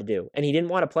he tried to do. And he didn't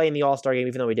want to play in the All-Star game,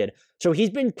 even though he did. So he's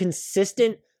been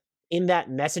consistent in that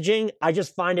messaging. I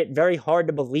just find it very hard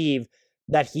to believe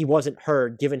that he wasn't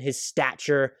heard given his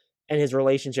stature and his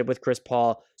relationship with Chris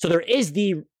Paul. So it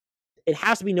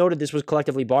has to be noted this was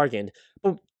collectively bargained.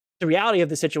 But the reality of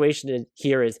the situation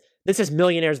here is this is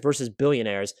millionaires versus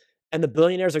billionaires, and the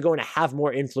billionaires are going to have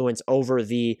more influence over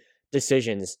the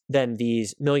decisions than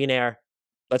these millionaire,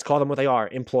 let's call them what they are,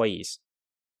 employees.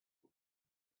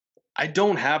 I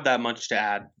don't have that much to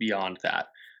add beyond that.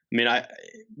 I mean,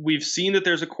 we've seen that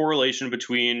there's a correlation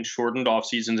between shortened off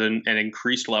seasons and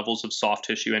increased levels of soft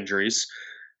tissue injuries.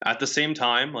 At the same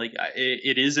time,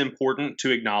 it is important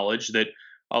to acknowledge that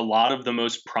a lot of the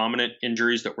most prominent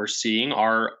injuries that we're seeing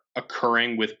are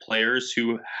occurring with players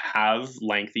who have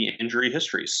lengthy injury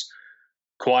histories.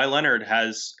 Kawhi Leonard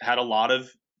has had a lot of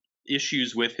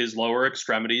issues with his lower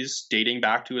extremities dating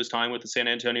back to his time with the San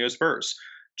Antonio Spurs.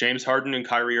 James Harden and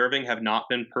Kyrie Irving have not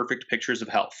been perfect pictures of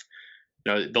health.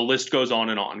 The list goes on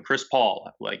and on. Chris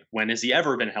Paul, when has he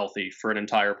ever been healthy for an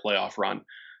entire playoff run?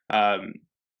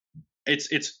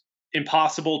 It's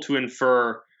impossible to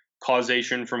infer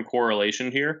causation from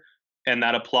correlation here, and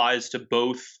that applies to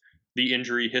both the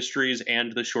injury histories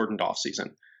and the shortened off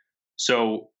season.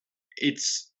 So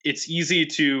it's easy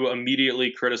to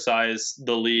immediately criticize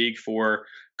the league for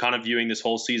kind of viewing this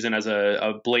whole season as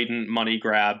a blatant money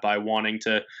grab by wanting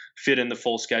to fit in the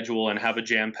full schedule and have a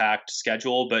jam-packed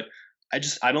schedule, but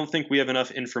I don't think we have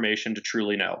enough information to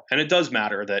truly know. And it does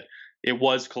matter that it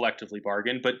was collectively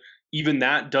bargained, but even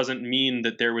that doesn't mean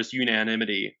that there was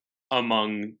unanimity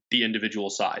among the individual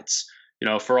sides.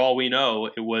 For all we know,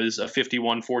 it was a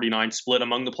 51-49 split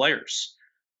among the players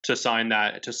to sign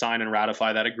and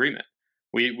ratify that agreement.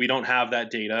 We don't have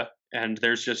that data, and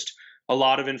there's just a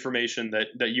lot of information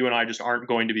that you and I just aren't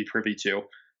going to be privy to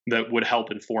that would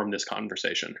help inform this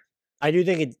conversation. I do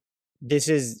think this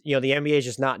is, the NBA is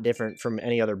just not different from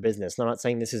any other business. I'm not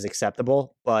saying this is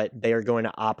acceptable, but they are going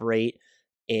to operate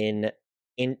they're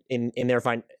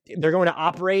going to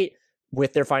operate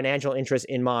with their financial interests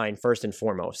in mind first and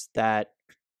foremost. That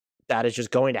is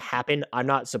just going to happen. I'm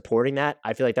not supporting that.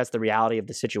 I feel like that's the reality of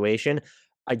the situation.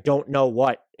 I don't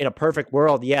know in a perfect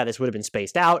world, this would have been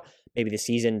spaced out. Maybe the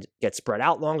season gets spread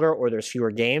out longer or there's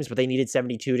fewer games, but they needed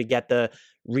 72 to get the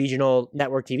regional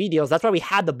network TV deals. That's why we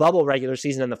had the bubble regular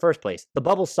season in the first place. The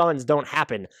bubble suns don't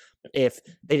happen if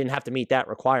they didn't have to meet that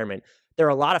requirement. There are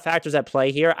a lot of factors at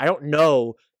play here. I don't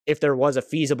know if there was a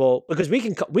feasible, because we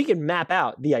can map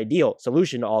out the ideal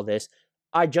solution to all this.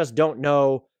 I just don't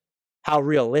know how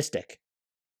realistic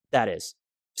that is.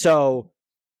 So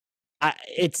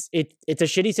it's a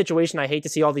shitty situation. I hate to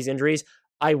see all these injuries.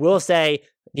 I will say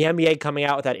the NBA coming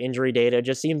out with that injury data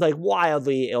just seems like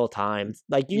wildly ill-timed.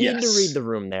 You need to read the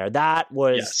room there. That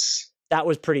was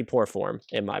pretty poor form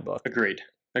in my book. Agreed.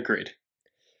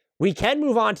 We can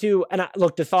move on to, and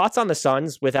look, the thoughts on the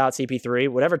Suns without CP3,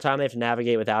 whatever time they have to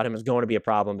navigate without him is going to be a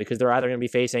problem because they're either going to be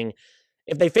facing,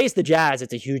 if they face the Jazz,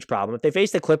 it's a huge problem. If they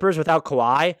face the Clippers without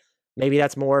Kawhi, maybe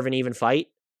that's more of an even fight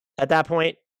at that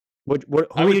point. Who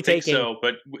I are would you think taking? so,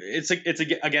 but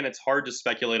again, it's hard to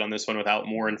speculate on this one without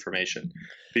more information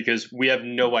because we have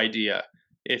no idea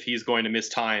if he's going to miss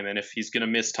time, and if he's going to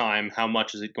miss time, how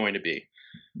much is it going to be?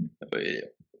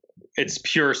 It's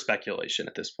pure speculation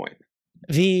at this point.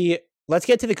 Let's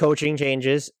get to the coaching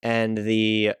changes and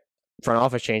the front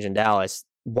office change in Dallas.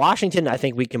 Washington, I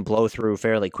think we can blow through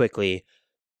fairly quickly.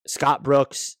 Scott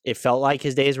Brooks, it felt like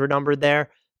his days were numbered there.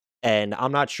 And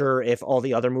I'm not sure if all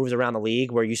the other moves around the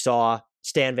league where you saw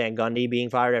Stan Van Gundy being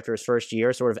fired after his first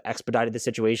year sort of expedited the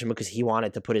situation because he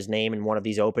wanted to put his name in one of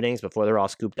these openings before they're all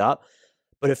scooped up.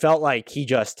 But it felt like he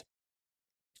just,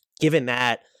 given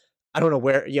that, I don't know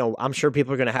where, I'm sure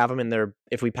people are going to have him in their,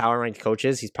 if we power rank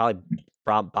coaches, he's probably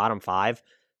bottom 5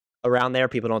 around there.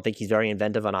 People don't think he's very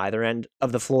inventive on either end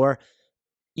of the floor.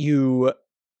 You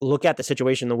look at the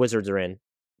situation the Wizards are in.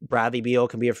 Bradley Beal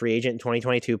can be a free agent in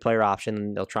 2022, player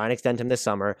option. They'll try and extend him this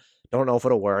summer. Don't know if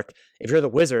it'll work. If you're the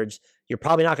Wizards, you're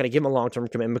probably not going to give him a long-term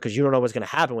commitment because you don't know what's going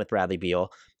to happen with Bradley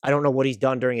Beal. I don't know what he's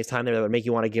done during his time there that would make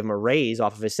you want to give him a raise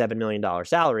off of his $7 million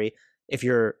salary. If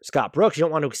you're Scott Brooks, you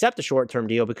don't want to accept a short-term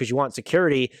deal because you want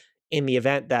security in the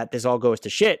event that this all goes to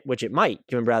shit, which it might,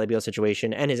 given Bradley Beal's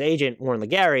situation. And his agent, Warren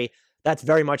LeGarry, that's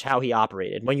very much how he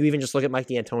operated. When you even just look at Mike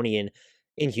D'Antoni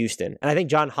in Houston. And I think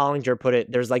John Hollinger put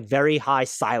it, there's like very high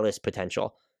Silas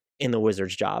potential in the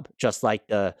Wizards job, just like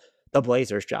the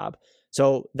Blazers job.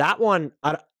 So that one,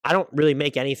 I don't really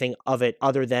make anything of it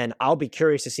other than I'll be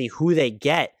curious to see who they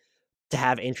get to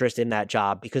have interest in that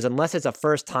job, because unless it's a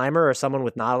first timer or someone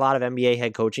with not a lot of NBA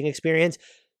head coaching experience,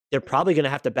 they're probably going to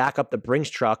have to back up the Brinks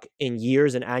truck in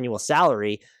years and annual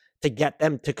salary to get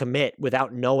them to commit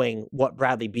without knowing what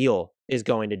Bradley Beal is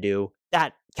going to do.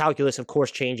 That calculus, of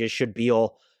course, changes should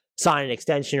Beal sign an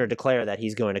extension or declare that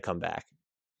he's going to come back.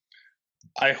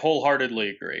 I wholeheartedly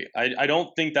agree. I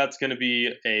don't think that's going to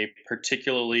be a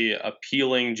particularly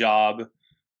appealing job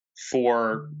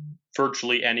for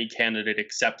virtually any candidate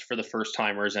except for the first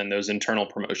timers and those internal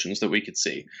promotions that we could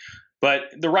see. But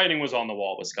the writing was on the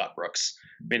wall with Scott Brooks.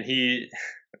 I mean,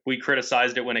 we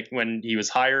criticized it when he was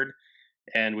hired,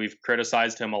 and we've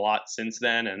criticized him a lot since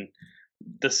then. And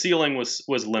the ceiling was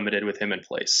limited with him in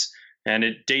place. And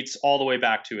it dates all the way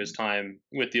back to his time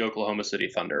with the Oklahoma City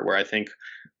Thunder, where I think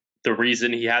the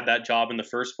reason he had that job in the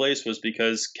first place was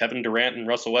because Kevin Durant and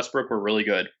Russell Westbrook were really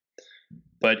good.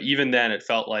 But even then, it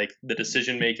felt like the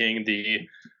decision-making,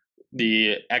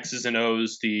 the X's and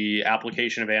O's, the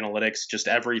application of analytics, just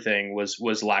everything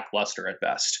was lackluster at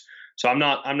best. So I'm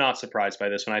not surprised by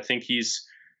this one. I think he is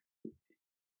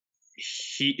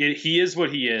what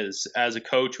he is as a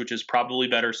coach, which is probably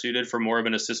better suited for more of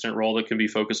an assistant role that can be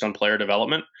focused on player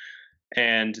development.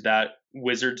 And that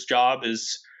Wizards job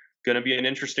is going to be an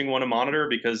interesting one to monitor,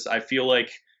 because I feel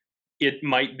like it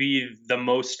might be the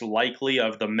most likely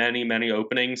of the many, many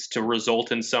openings to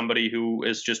result in somebody who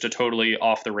is just a totally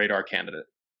off the radar candidate.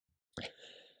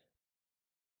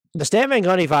 The Stan Van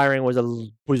Gundy firing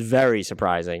was very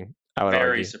surprising. I would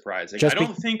argue. Surprising.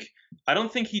 I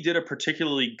don't think he did a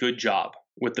particularly good job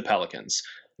with the Pelicans.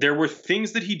 There were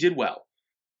things that he did well.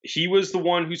 He was the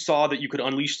one who saw that you could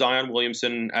unleash Zion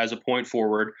Williamson as a point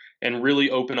forward and really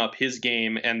open up his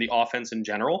game and the offense in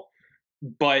general.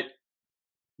 But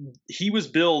he was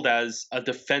billed as a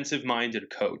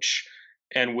defensive-minded coach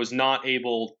and was not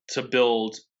able to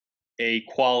build a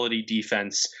quality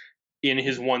defense in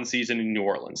his one season in New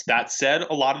Orleans. That said,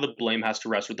 a lot of the blame has to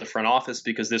rest with the front office,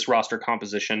 because this roster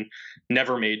composition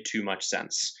never made too much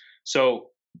sense.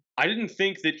 So I didn't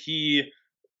think that he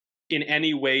in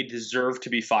any way deserved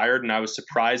to be fired, and I was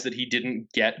surprised that he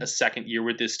didn't get a second year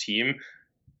with this team.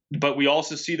 But we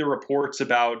also see the reports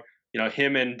about,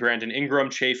 him and Brandon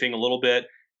Ingram chafing a little bit,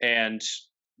 and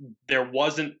there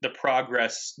wasn't the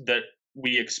progress that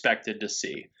we expected to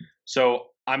see. So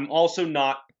I'm also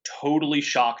not totally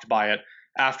shocked by it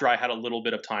after I had a little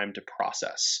bit of time to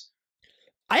process.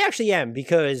 I actually am,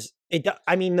 because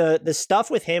the stuff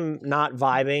with him not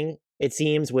vibing, it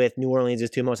seems, with New Orleans'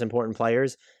 two most important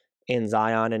players in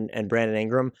Zion and Brandon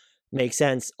Ingram makes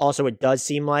sense. Also, it does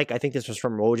seem like, I think this was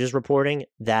from Woj's reporting,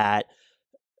 that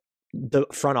the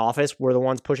front office were the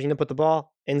ones pushing to put the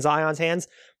ball in Zion's hands.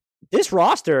 This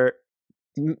roster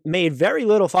made very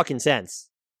little fucking sense.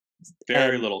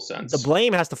 Very little sense. The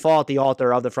blame has to fall at the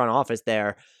altar of the front office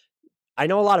there. I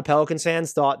know a lot of Pelicans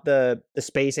fans thought the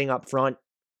spacing up front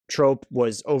trope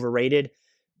was overrated.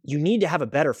 You need to have a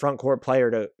better front court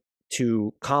player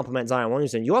to complement Zion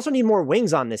Williamson. You also need more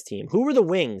wings on this team. Who were the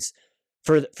wings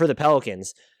for the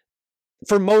Pelicans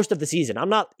for most of the season? I'm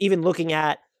not even looking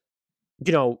at,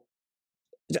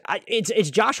 it's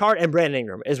Josh Hart and Brandon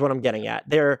Ingram is what I'm getting at.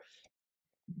 They're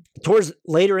towards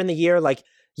later in the year, like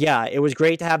yeah, it was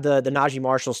great to have the Najee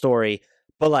Marshall story,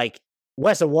 but like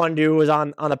Wes Iwundu was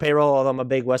on the payroll, although I'm a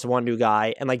big Wes Iwundu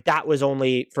guy, and like that was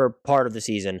only for part of the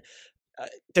season.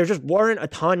 There just weren't a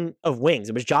ton of wings.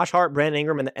 It was Josh Hart, Brandon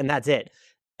Ingram, and that's it.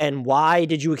 And why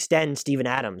did you extend Steven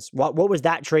Adams? What was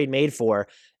that trade made for?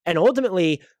 And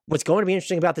ultimately, what's going to be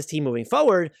interesting about this team moving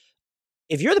forward,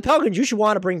 if you're the Pelicans, you should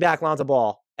want to bring back Lonzo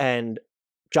Ball and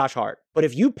Josh Hart. But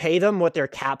if you pay them what their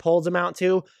cap holds amount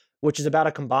to, which is about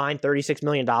a combined $36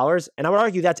 million, and I would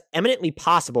argue that's eminently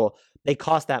possible they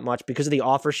cost that much because of the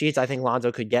offer sheets I think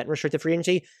Lonzo could get in restricted free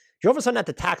agency, you're all of a sudden at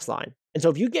the tax line. And so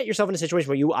if you get yourself in a situation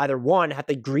where you either, one, have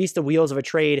to grease the wheels of a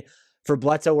trade for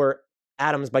Bledsoe or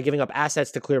Adams by giving up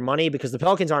assets to clear money because the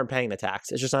Pelicans aren't paying the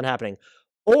tax, it's just not happening,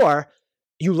 or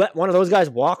you let one of those guys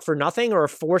walk for nothing or are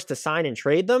forced to sign and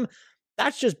trade them,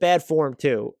 that's just bad form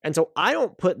too. And so I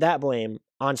don't put that blame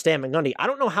on Stan Van Gundy. I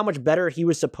don't know how much better he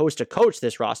was supposed to coach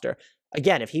this roster.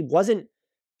 Again, if he wasn't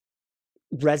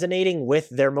resonating with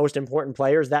their most important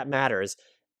players, that matters.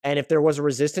 And if there was a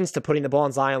resistance to putting the ball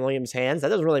in Zion Williams' hands, that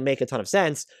doesn't really make a ton of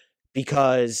sense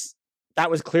because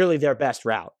that was clearly their best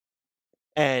route.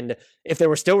 And if there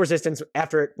was still resistance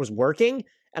after it was working,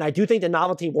 and I do think the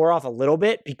novelty wore off a little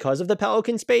bit because of the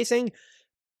Pelican spacing,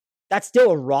 that's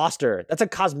still a roster. That's a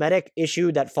cosmetic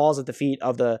issue that falls at the feet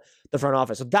of the front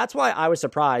office. So that's why I was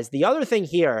surprised. The other thing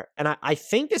here, and I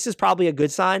think this is probably a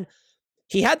good sign,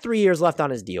 he had 3 years left on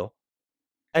his deal.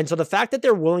 And so the fact that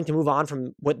they're willing to move on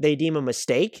from what they deem a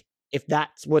mistake, if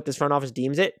that's what this front office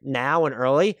deems it, now and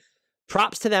early,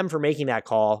 props to them for making that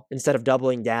call instead of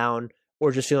doubling down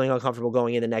or just feeling uncomfortable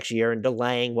going into next year and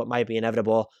delaying what might be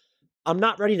inevitable. I'm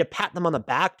not ready to pat them on the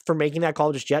back for making that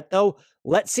call just yet, though.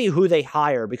 Let's see who they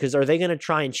hire, because are they going to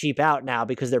try and cheap out now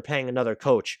because they're paying another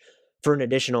coach for an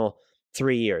additional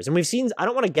 3 years? And we've seen, I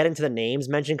don't want to get into the names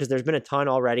mentioned because there's been a ton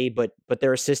already, but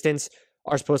their assistants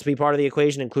are supposed to be part of the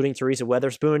equation, including Teresa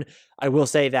Weatherspoon. I will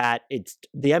say that it's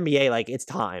the NBA, like it's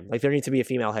time. Like there needs to be a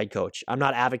female head coach. I'm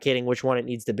not advocating which one it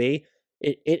needs to be.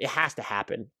 It has to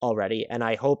happen already. And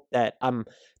I hope that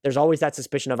there's always that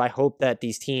suspicion of, I hope that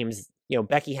these teams, you know,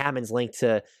 Becky Hammon's linked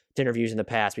to interviews in the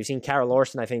past. We've seen Kara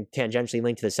Larson, I think, tangentially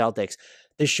linked to the Celtics.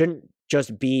 This shouldn't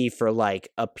just be for like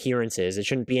appearances. It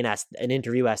shouldn't be an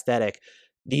interview aesthetic.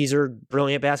 These are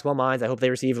brilliant basketball minds. I hope they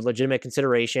receive legitimate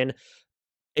consideration.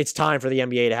 It's time for the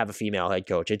NBA to have a female head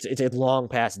coach. It's long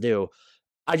past due.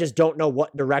 I just don't know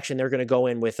what direction they're going to go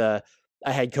in with a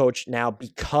head coach now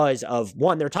because of,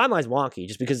 one, their timeline's wonky,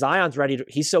 just because Zion's ready.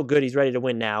 He's so good. He's ready to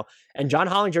win now. And John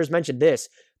Hollinger's mentioned this,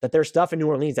 that there's stuff in New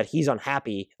Orleans that he's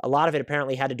unhappy. A lot of it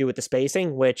apparently had to do with the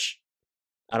spacing, which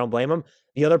I don't blame him.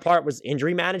 The other part was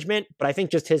injury management, but I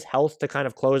think just his health to kind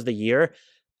of close the year.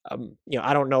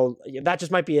 I don't know. That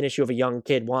just might be an issue if a young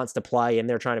kid wants to play and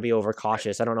they're trying to be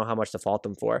overcautious. I don't know how much to fault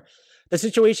them for. The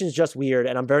situation is just weird,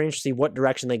 and I'm very interested to see what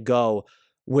direction they go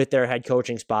with their head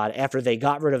coaching spot after they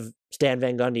got rid of Stan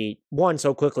Van Gundy, one,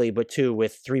 so quickly, but two,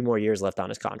 with 3 more years left on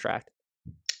his contract.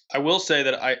 I will say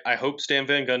that I hope Stan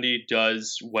Van Gundy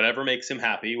does whatever makes him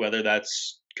happy, whether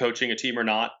that's coaching a team or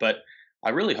not. But I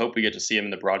really hope we get to see him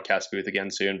in the broadcast booth again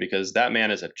soon, because that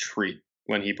man is a treat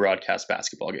when he broadcasts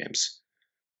basketball games.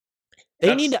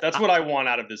 That's what I want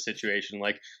out of this situation.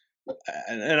 Like,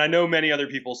 and I know many other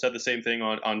people said the same thing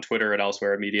on Twitter and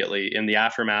elsewhere immediately in the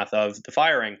aftermath of the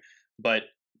firing, but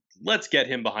let's get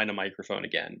him behind a microphone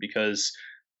again, because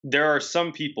there are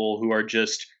some people who are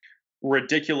just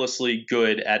ridiculously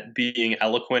good at being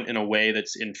eloquent in a way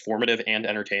that's informative and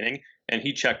entertaining, and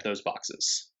he checked those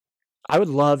boxes. I would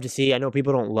love to see, I know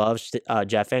people don't love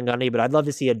Jeff Van Gundy, but I'd love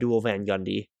to see a dual Van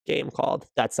Gundy game called.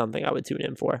 That's something I would tune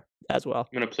in for as well.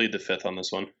 I'm going to plead the fifth on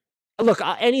this one. Look,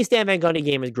 any Stan Van Gundy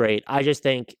game is great. I just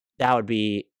think that would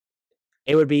be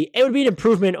an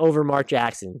improvement over Mark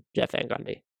Jackson, Jeff Van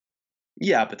Gundy.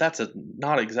 Yeah, but that's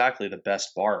not exactly the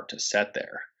best bar to set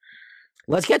there.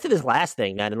 Let's get to this last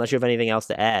thing, man, unless you have anything else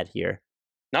to add here.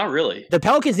 Not really. The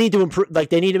Pelicans need to improve, like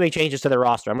they need to make changes to their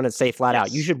roster. I'm going to say flat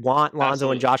out, you should want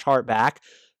Lonzo and Josh Hart back.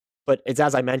 But it's,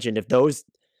 as I mentioned, if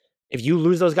you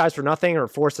lose those guys for nothing or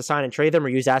forced to sign and trade them or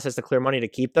use assets to clear money to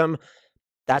keep them,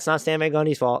 that's not Stan Van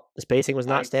Gundy's fault. The spacing was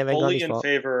not Stan Van Gundy's fault.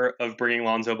 Fully in favor of bringing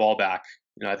Lonzo Ball back.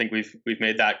 I think we've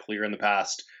made that clear in the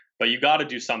past. But you got to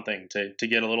do something to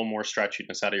get a little more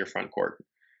stretchiness out of your front court.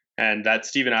 And that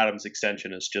Steven Adams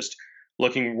extension is just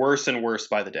looking worse and worse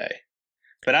by the day.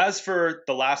 But as for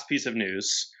the last piece of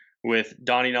news, with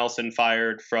Donnie Nelson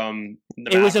fired from the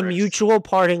Mavericks, it was a mutual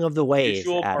parting of the ways.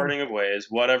 Mutual parting of ways,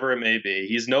 whatever it may be.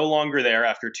 He's no longer there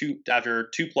after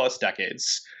 2+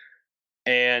 decades.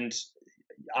 And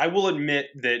I will admit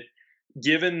that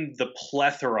given the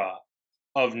plethora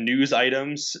of news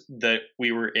items that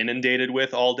we were inundated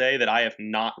with all day that I have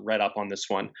not read up on this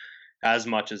one as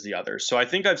much as the others. So I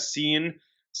think I've seen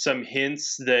some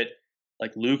hints that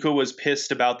like Luka was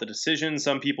pissed about the decision.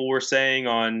 Some people were saying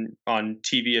on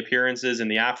TV appearances in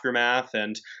the aftermath,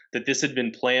 and that this had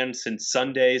been planned since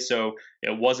Sunday, so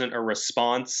it wasn't a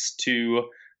response to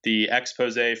the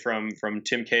expose from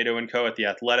Tim Cato and Co. at the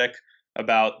Athletic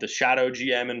about the shadow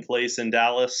GM in place in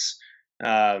Dallas.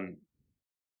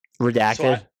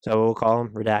 Redacted. So we'll call him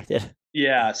redacted.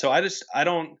 Yeah. So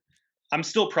I'm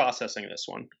still processing this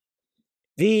one.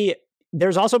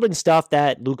 There's also been stuff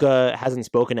that Luka hasn't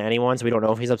spoken to anyone, so we don't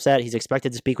know if he's upset. He's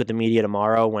expected to speak with the media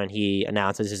tomorrow when he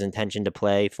announces his intention to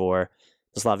play for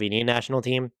the Slovenian national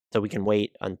team. So we can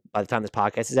wait by the time this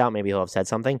podcast is out. Maybe he'll have said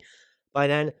something by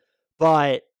then.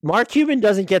 But Mark Cuban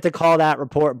doesn't get to call that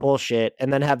report bullshit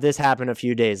and then have this happen a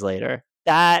few days later.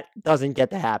 That doesn't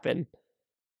get to happen.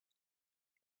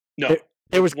 No,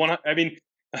 there was one. I mean,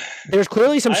 there's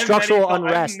clearly some structural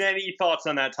unrest. I have many thoughts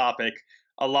on that topic,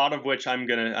 a lot of which I'm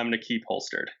gonna keep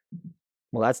holstered.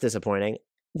 Well, that's disappointing.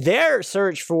 Their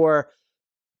search for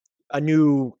a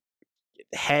new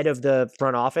head of the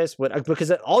front office,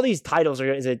 because all these titles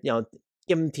are, give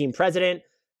them team president,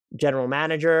 general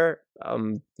manager,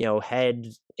 head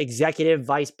executive,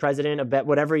 vice president of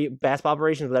whatever basketball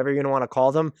operations, whatever you're gonna want to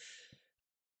call them.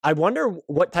 I wonder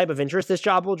what type of interest this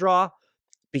job will draw.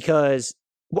 Because,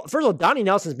 well, first of all, Donnie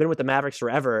Nelson's been with the Mavericks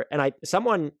forever. And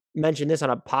someone mentioned this on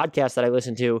a podcast that I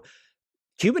listened to.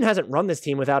 Cuban hasn't run this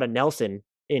team without a Nelson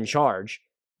in charge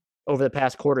over the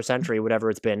past quarter century, whatever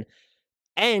it's been.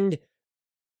 And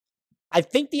I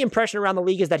think the impression around the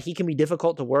league is that he can be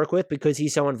difficult to work with because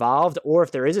he's so involved, or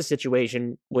if there is a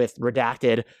situation with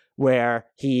Redacted where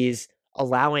he's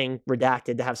allowing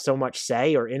Redacted to have so much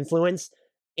say or influence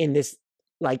in this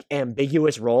like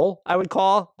ambiguous role, I would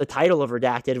call. The title of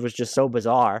Redacted was just so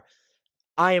bizarre.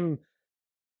 I am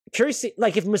curious,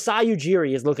 like if Masai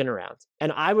Ujiri is looking around,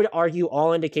 and I would argue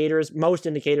most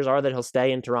indicators are that he'll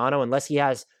stay in Toronto unless he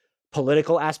has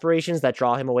political aspirations that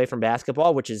draw him away from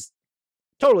basketball, which is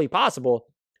totally possible.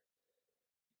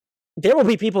 There will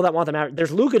be people that want them out.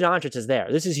 There's Luka Doncic is there.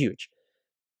 This is huge.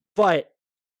 But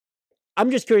I'm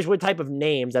just curious what type of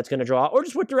names that's going to draw, or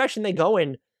just what direction they go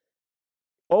in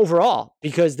overall,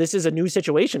 because this is a new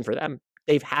situation for them.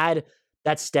 They've had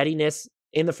that steadiness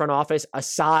in the front office I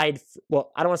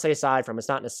don't want to say aside from, it's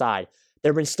not an aside.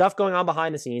 There have been stuff going on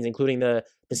behind the scenes, including the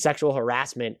sexual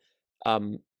harassment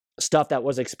stuff that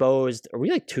was exposed. Are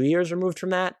we like 2 years removed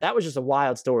from that? That was just a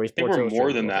wild story. I think we're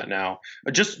more than that now.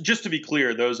 Just to be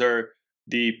clear, those are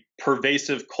the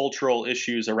pervasive cultural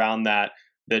issues around that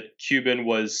Cuban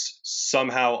was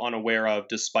somehow unaware of,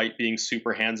 despite being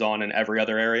super hands-on in every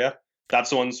other area. That's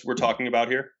the ones we're talking about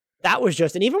here. That was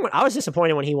just, and even when I was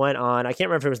disappointed when he went on, I can't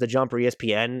remember if it was The Jump or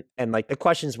ESPN, and like the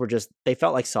questions were just, they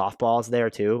felt like softballs there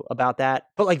too about that.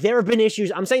 But like there have been issues.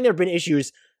 I'm saying there have been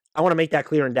issues. I want to make that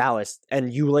clear in Dallas,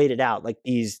 and you laid it out. Like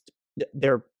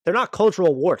they're not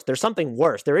cultural warts. There's something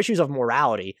worse. They're issues of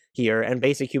morality here and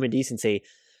basic human decency.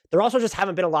 There also just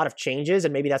haven't been a lot of changes,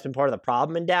 and maybe that's been part of the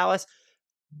problem in Dallas.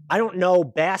 I don't know,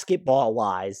 basketball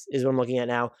wise, is what I'm looking at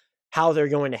now, how they're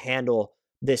going to handle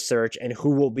this search and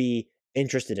who will be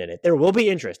interested in it. There will be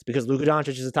interest because Luka Doncic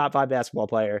is a top 5 basketball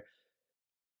player.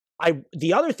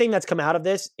 The other thing that's come out of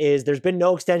this is there's been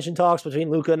no extension talks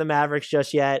between Luka and the Mavericks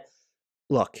just yet.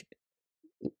 Look,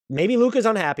 maybe Luka's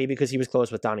unhappy because he was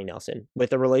close with Donnie Nelson.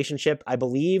 With the relationship, I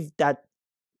believe that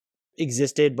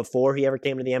existed before he ever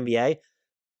came to the NBA.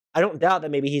 I don't doubt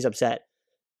that maybe he's upset.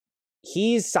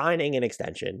 He's signing an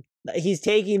extension. He's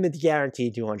taking the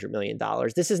guaranteed $200 million.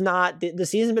 This is not, the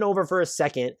season's been over for a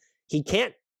second. He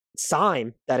can't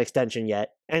sign that extension yet.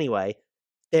 Anyway,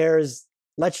 he's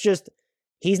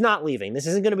not leaving. This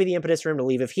isn't going to be the impetus for him to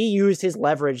leave. If he used his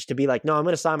leverage to be like, no, I'm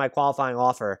going to sign my qualifying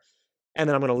offer and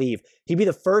then I'm going to leave, he'd be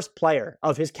the first player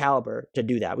of his caliber to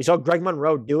do that. We saw Greg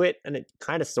Monroe do it, and it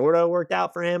kind of sort of worked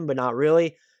out for him, but not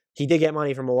really. He did get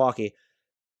money from Milwaukee.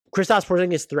 Kristaps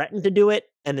Porzingis threatened to do it,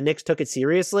 and the Knicks took it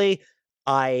seriously.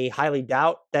 I highly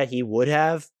doubt that he would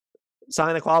have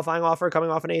signed a qualifying offer coming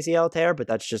off an ACL tear, but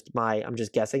that's just I'm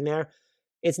just guessing there.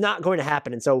 It's not going to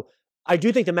happen. And so I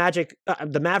do think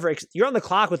the Mavericks, you're on the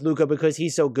clock with Luka because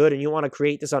he's so good and you want to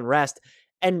create this unrest.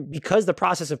 And because the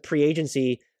process of free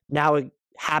agency now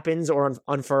happens or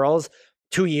unfurls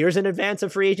 2 years in advance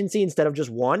of free agency instead of just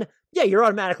one, yeah, you're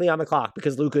automatically on the clock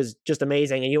because Luka's just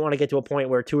amazing and you want to get to a point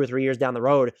where 2 or 3 years down the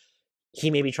road, he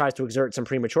maybe tries to exert some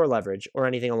premature leverage or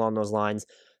anything along those lines.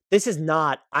 This is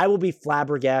not, I will be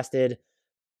flabbergasted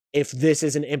if this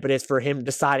is an impetus for him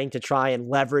deciding to try and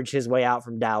leverage his way out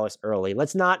from Dallas early.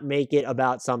 Let's not make it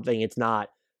about something it's not,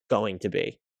 going to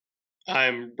be.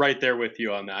 I'm right there with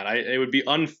you on that. It would be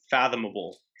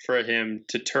unfathomable for him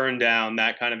to turn down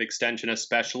that kind of extension,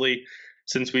 especially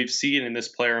since we've seen in this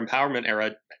player empowerment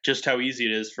era just how easy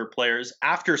it is for players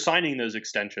after signing those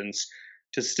extensions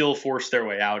to still force their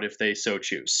way out if they so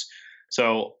choose.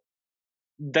 So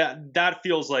that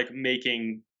feels like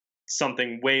making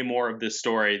something way more of this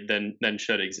story than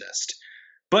should exist.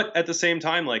 But at the same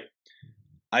time, like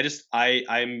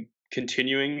I'm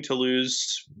continuing to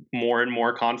lose more and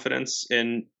more confidence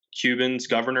in Cuban's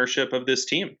governorship of this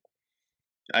team.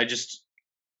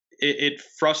 It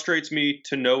frustrates me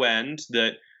to no end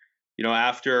that,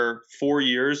 after 4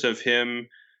 years of him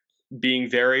being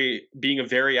a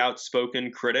very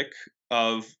outspoken critic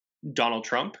of Donald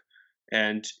Trump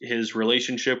and his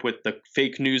relationship with the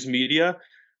fake news media,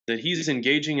 that he's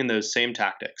engaging in those same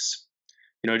tactics.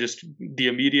 Just the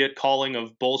immediate calling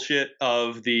of bullshit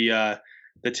of the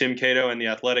Tim Cato and the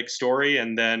Athletic story,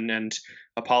 and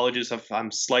apologies if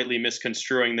I'm slightly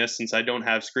misconstruing this since I don't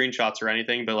have screenshots or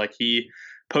anything, but like he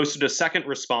posted a second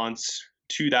response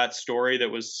to that story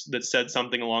that said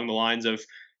something along the lines of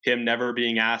him never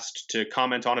being asked to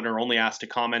comment on it, or only asked to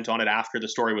comment on it after the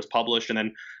story was published, and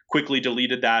then quickly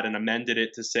deleted that and amended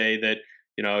it to say that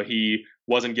he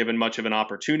wasn't given much of an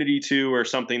opportunity to, or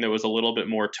something that was a little bit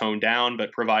more toned down,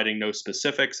 but providing no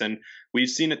specifics. And we've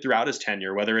seen it throughout his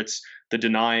tenure, whether it's the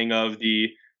denying of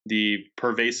the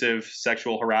pervasive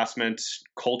sexual harassment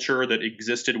culture that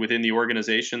existed within the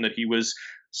organization that he was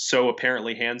so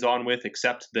apparently hands-on with,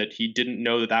 except that he didn't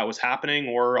know that was happening,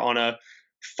 or on a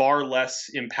far less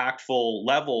impactful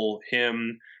level,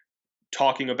 him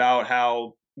talking about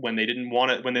how when they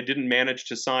didn't manage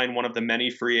to sign one of the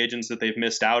many free agents that they've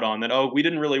missed out on, that, we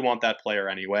didn't really want that player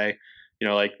anyway,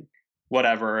 like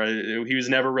whatever. He was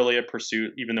never really a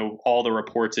pursuit, even though all the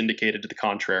reports indicated to the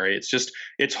contrary.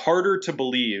 It's harder to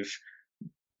believe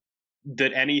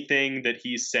that anything that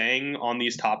he's saying on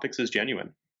these topics is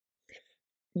genuine.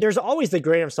 There's always the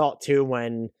grain of salt too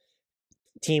when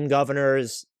team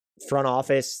governors, front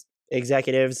office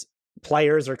executives,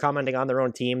 players are commenting on their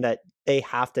own team that they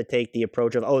have to take the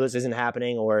approach of, this isn't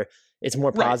happening, or it's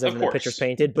more positive than the picture's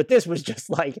painted. But this was just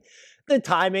like the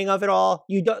timing of it all.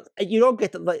 You don't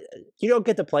get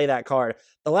to play that card.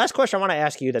 The last question I want to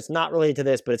ask you, that's not related to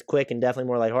this, but it's quick and definitely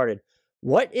more lighthearted.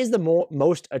 What is the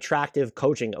most attractive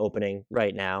coaching opening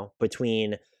right now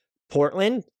between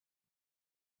Portland,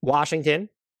 Washington,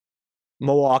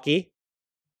 Milwaukee,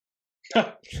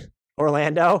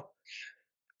 Orlando,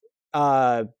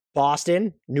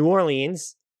 Boston, New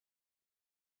Orleans,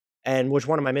 and which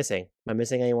one am I missing? Am I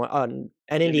missing anyone?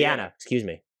 And Indiana, excuse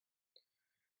me.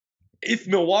 If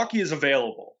Milwaukee is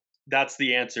available, that's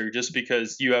the answer, just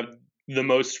because you have the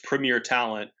most premier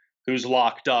talent who's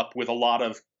locked up with a lot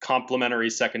of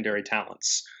complementary secondary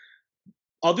talents.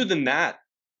 Other than that,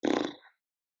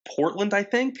 Portland, I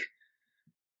think.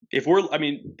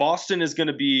 Boston is going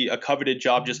to be a coveted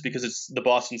job just because it's the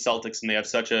Boston Celtics and they have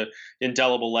such a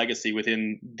indelible legacy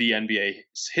within the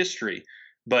NBA's history.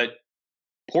 But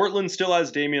Portland still has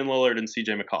Damian Lillard and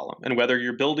CJ McCollum. And whether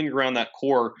you're building around that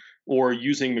core or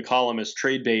using McCollum as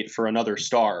trade bait for another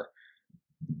star,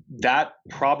 that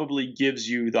probably gives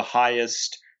you the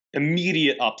highest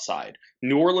immediate upside.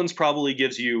 New Orleans probably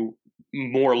gives you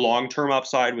more long-term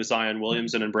upside with Zion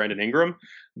Williamson and Brandon Ingram,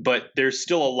 but there's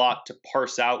still a lot to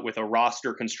parse out with a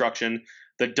roster construction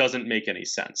that doesn't make any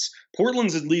sense.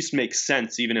 Portland's at least makes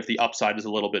sense, even if the upside is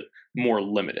a little bit more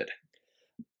limited.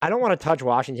 I don't want to touch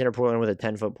Washington or Portland with a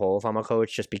 10-foot pole if I'm a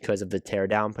coach, just because of the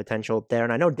teardown potential there.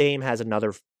 And I know Dame has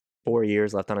another 4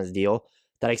 years left on his deal.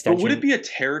 That extension. But would it be a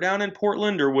teardown in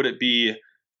Portland, or would it be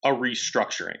a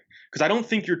restructuring? Because I don't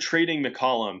think you're trading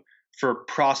McCollum for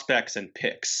prospects and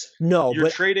picks. No, you're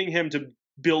trading him to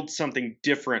build something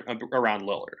different around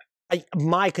Lillard.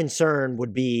 My concern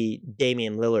would be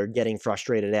Damian Lillard getting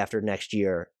frustrated after next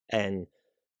year and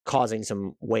causing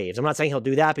some waves. I'm not saying he'll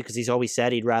do that, because he's always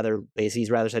said he'd rather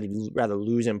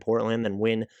lose in Portland than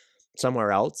win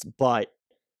somewhere else. But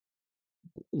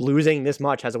losing this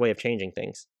much has a way of changing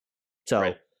things.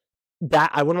 So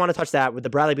that I wouldn't want to touch that. With the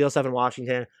Bradley Beal stuff in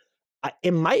Washington,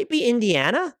 it might be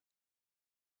Indiana.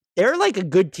 They're like a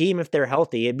good team if they're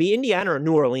healthy. It'd be Indiana or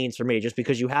New Orleans for me, just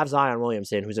because you have Zion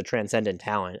Williamson, who's a transcendent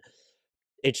talent.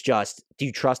 It's just, do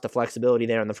you trust the flexibility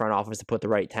there in the front office to put the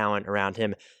right talent around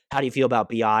him? How do you feel about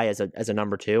BI as a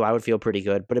number two? I would feel pretty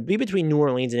good, but it'd be between New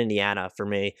Orleans and Indiana for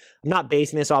me. I'm not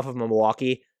basing this off of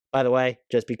Milwaukee, by the way,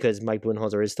 just because Mike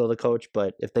Budenholzer is still the coach,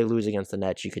 but if they lose against the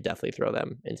Nets, you could definitely throw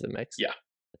them into the mix. Yeah,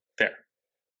 fair.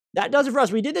 That does it for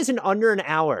us. We did this in under an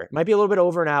hour. Might be a little bit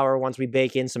over an hour once we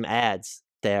bake in some ads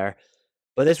there.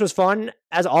 But this was fun.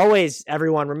 As always,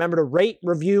 everyone, remember to rate,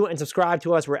 review, and subscribe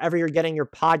to us wherever you're getting your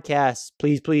podcasts.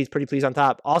 Please, please, pretty please on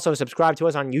top. Also, subscribe to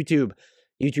us on YouTube,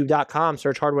 youtube.com.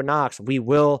 Search Hardwood Knocks. We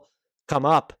will come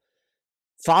up.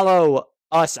 Follow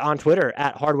us on Twitter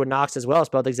at Hardwood Knocks as well,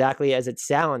 spelled exactly as it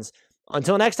sounds.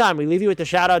 Until next time, we leave you with the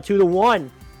shout out to the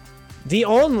one, the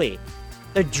only,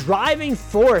 the driving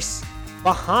force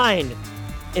behind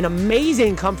an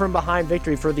amazing come from behind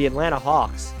victory for the Atlanta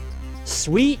Hawks.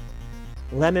 Sweet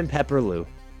Lemon Pepper Lou.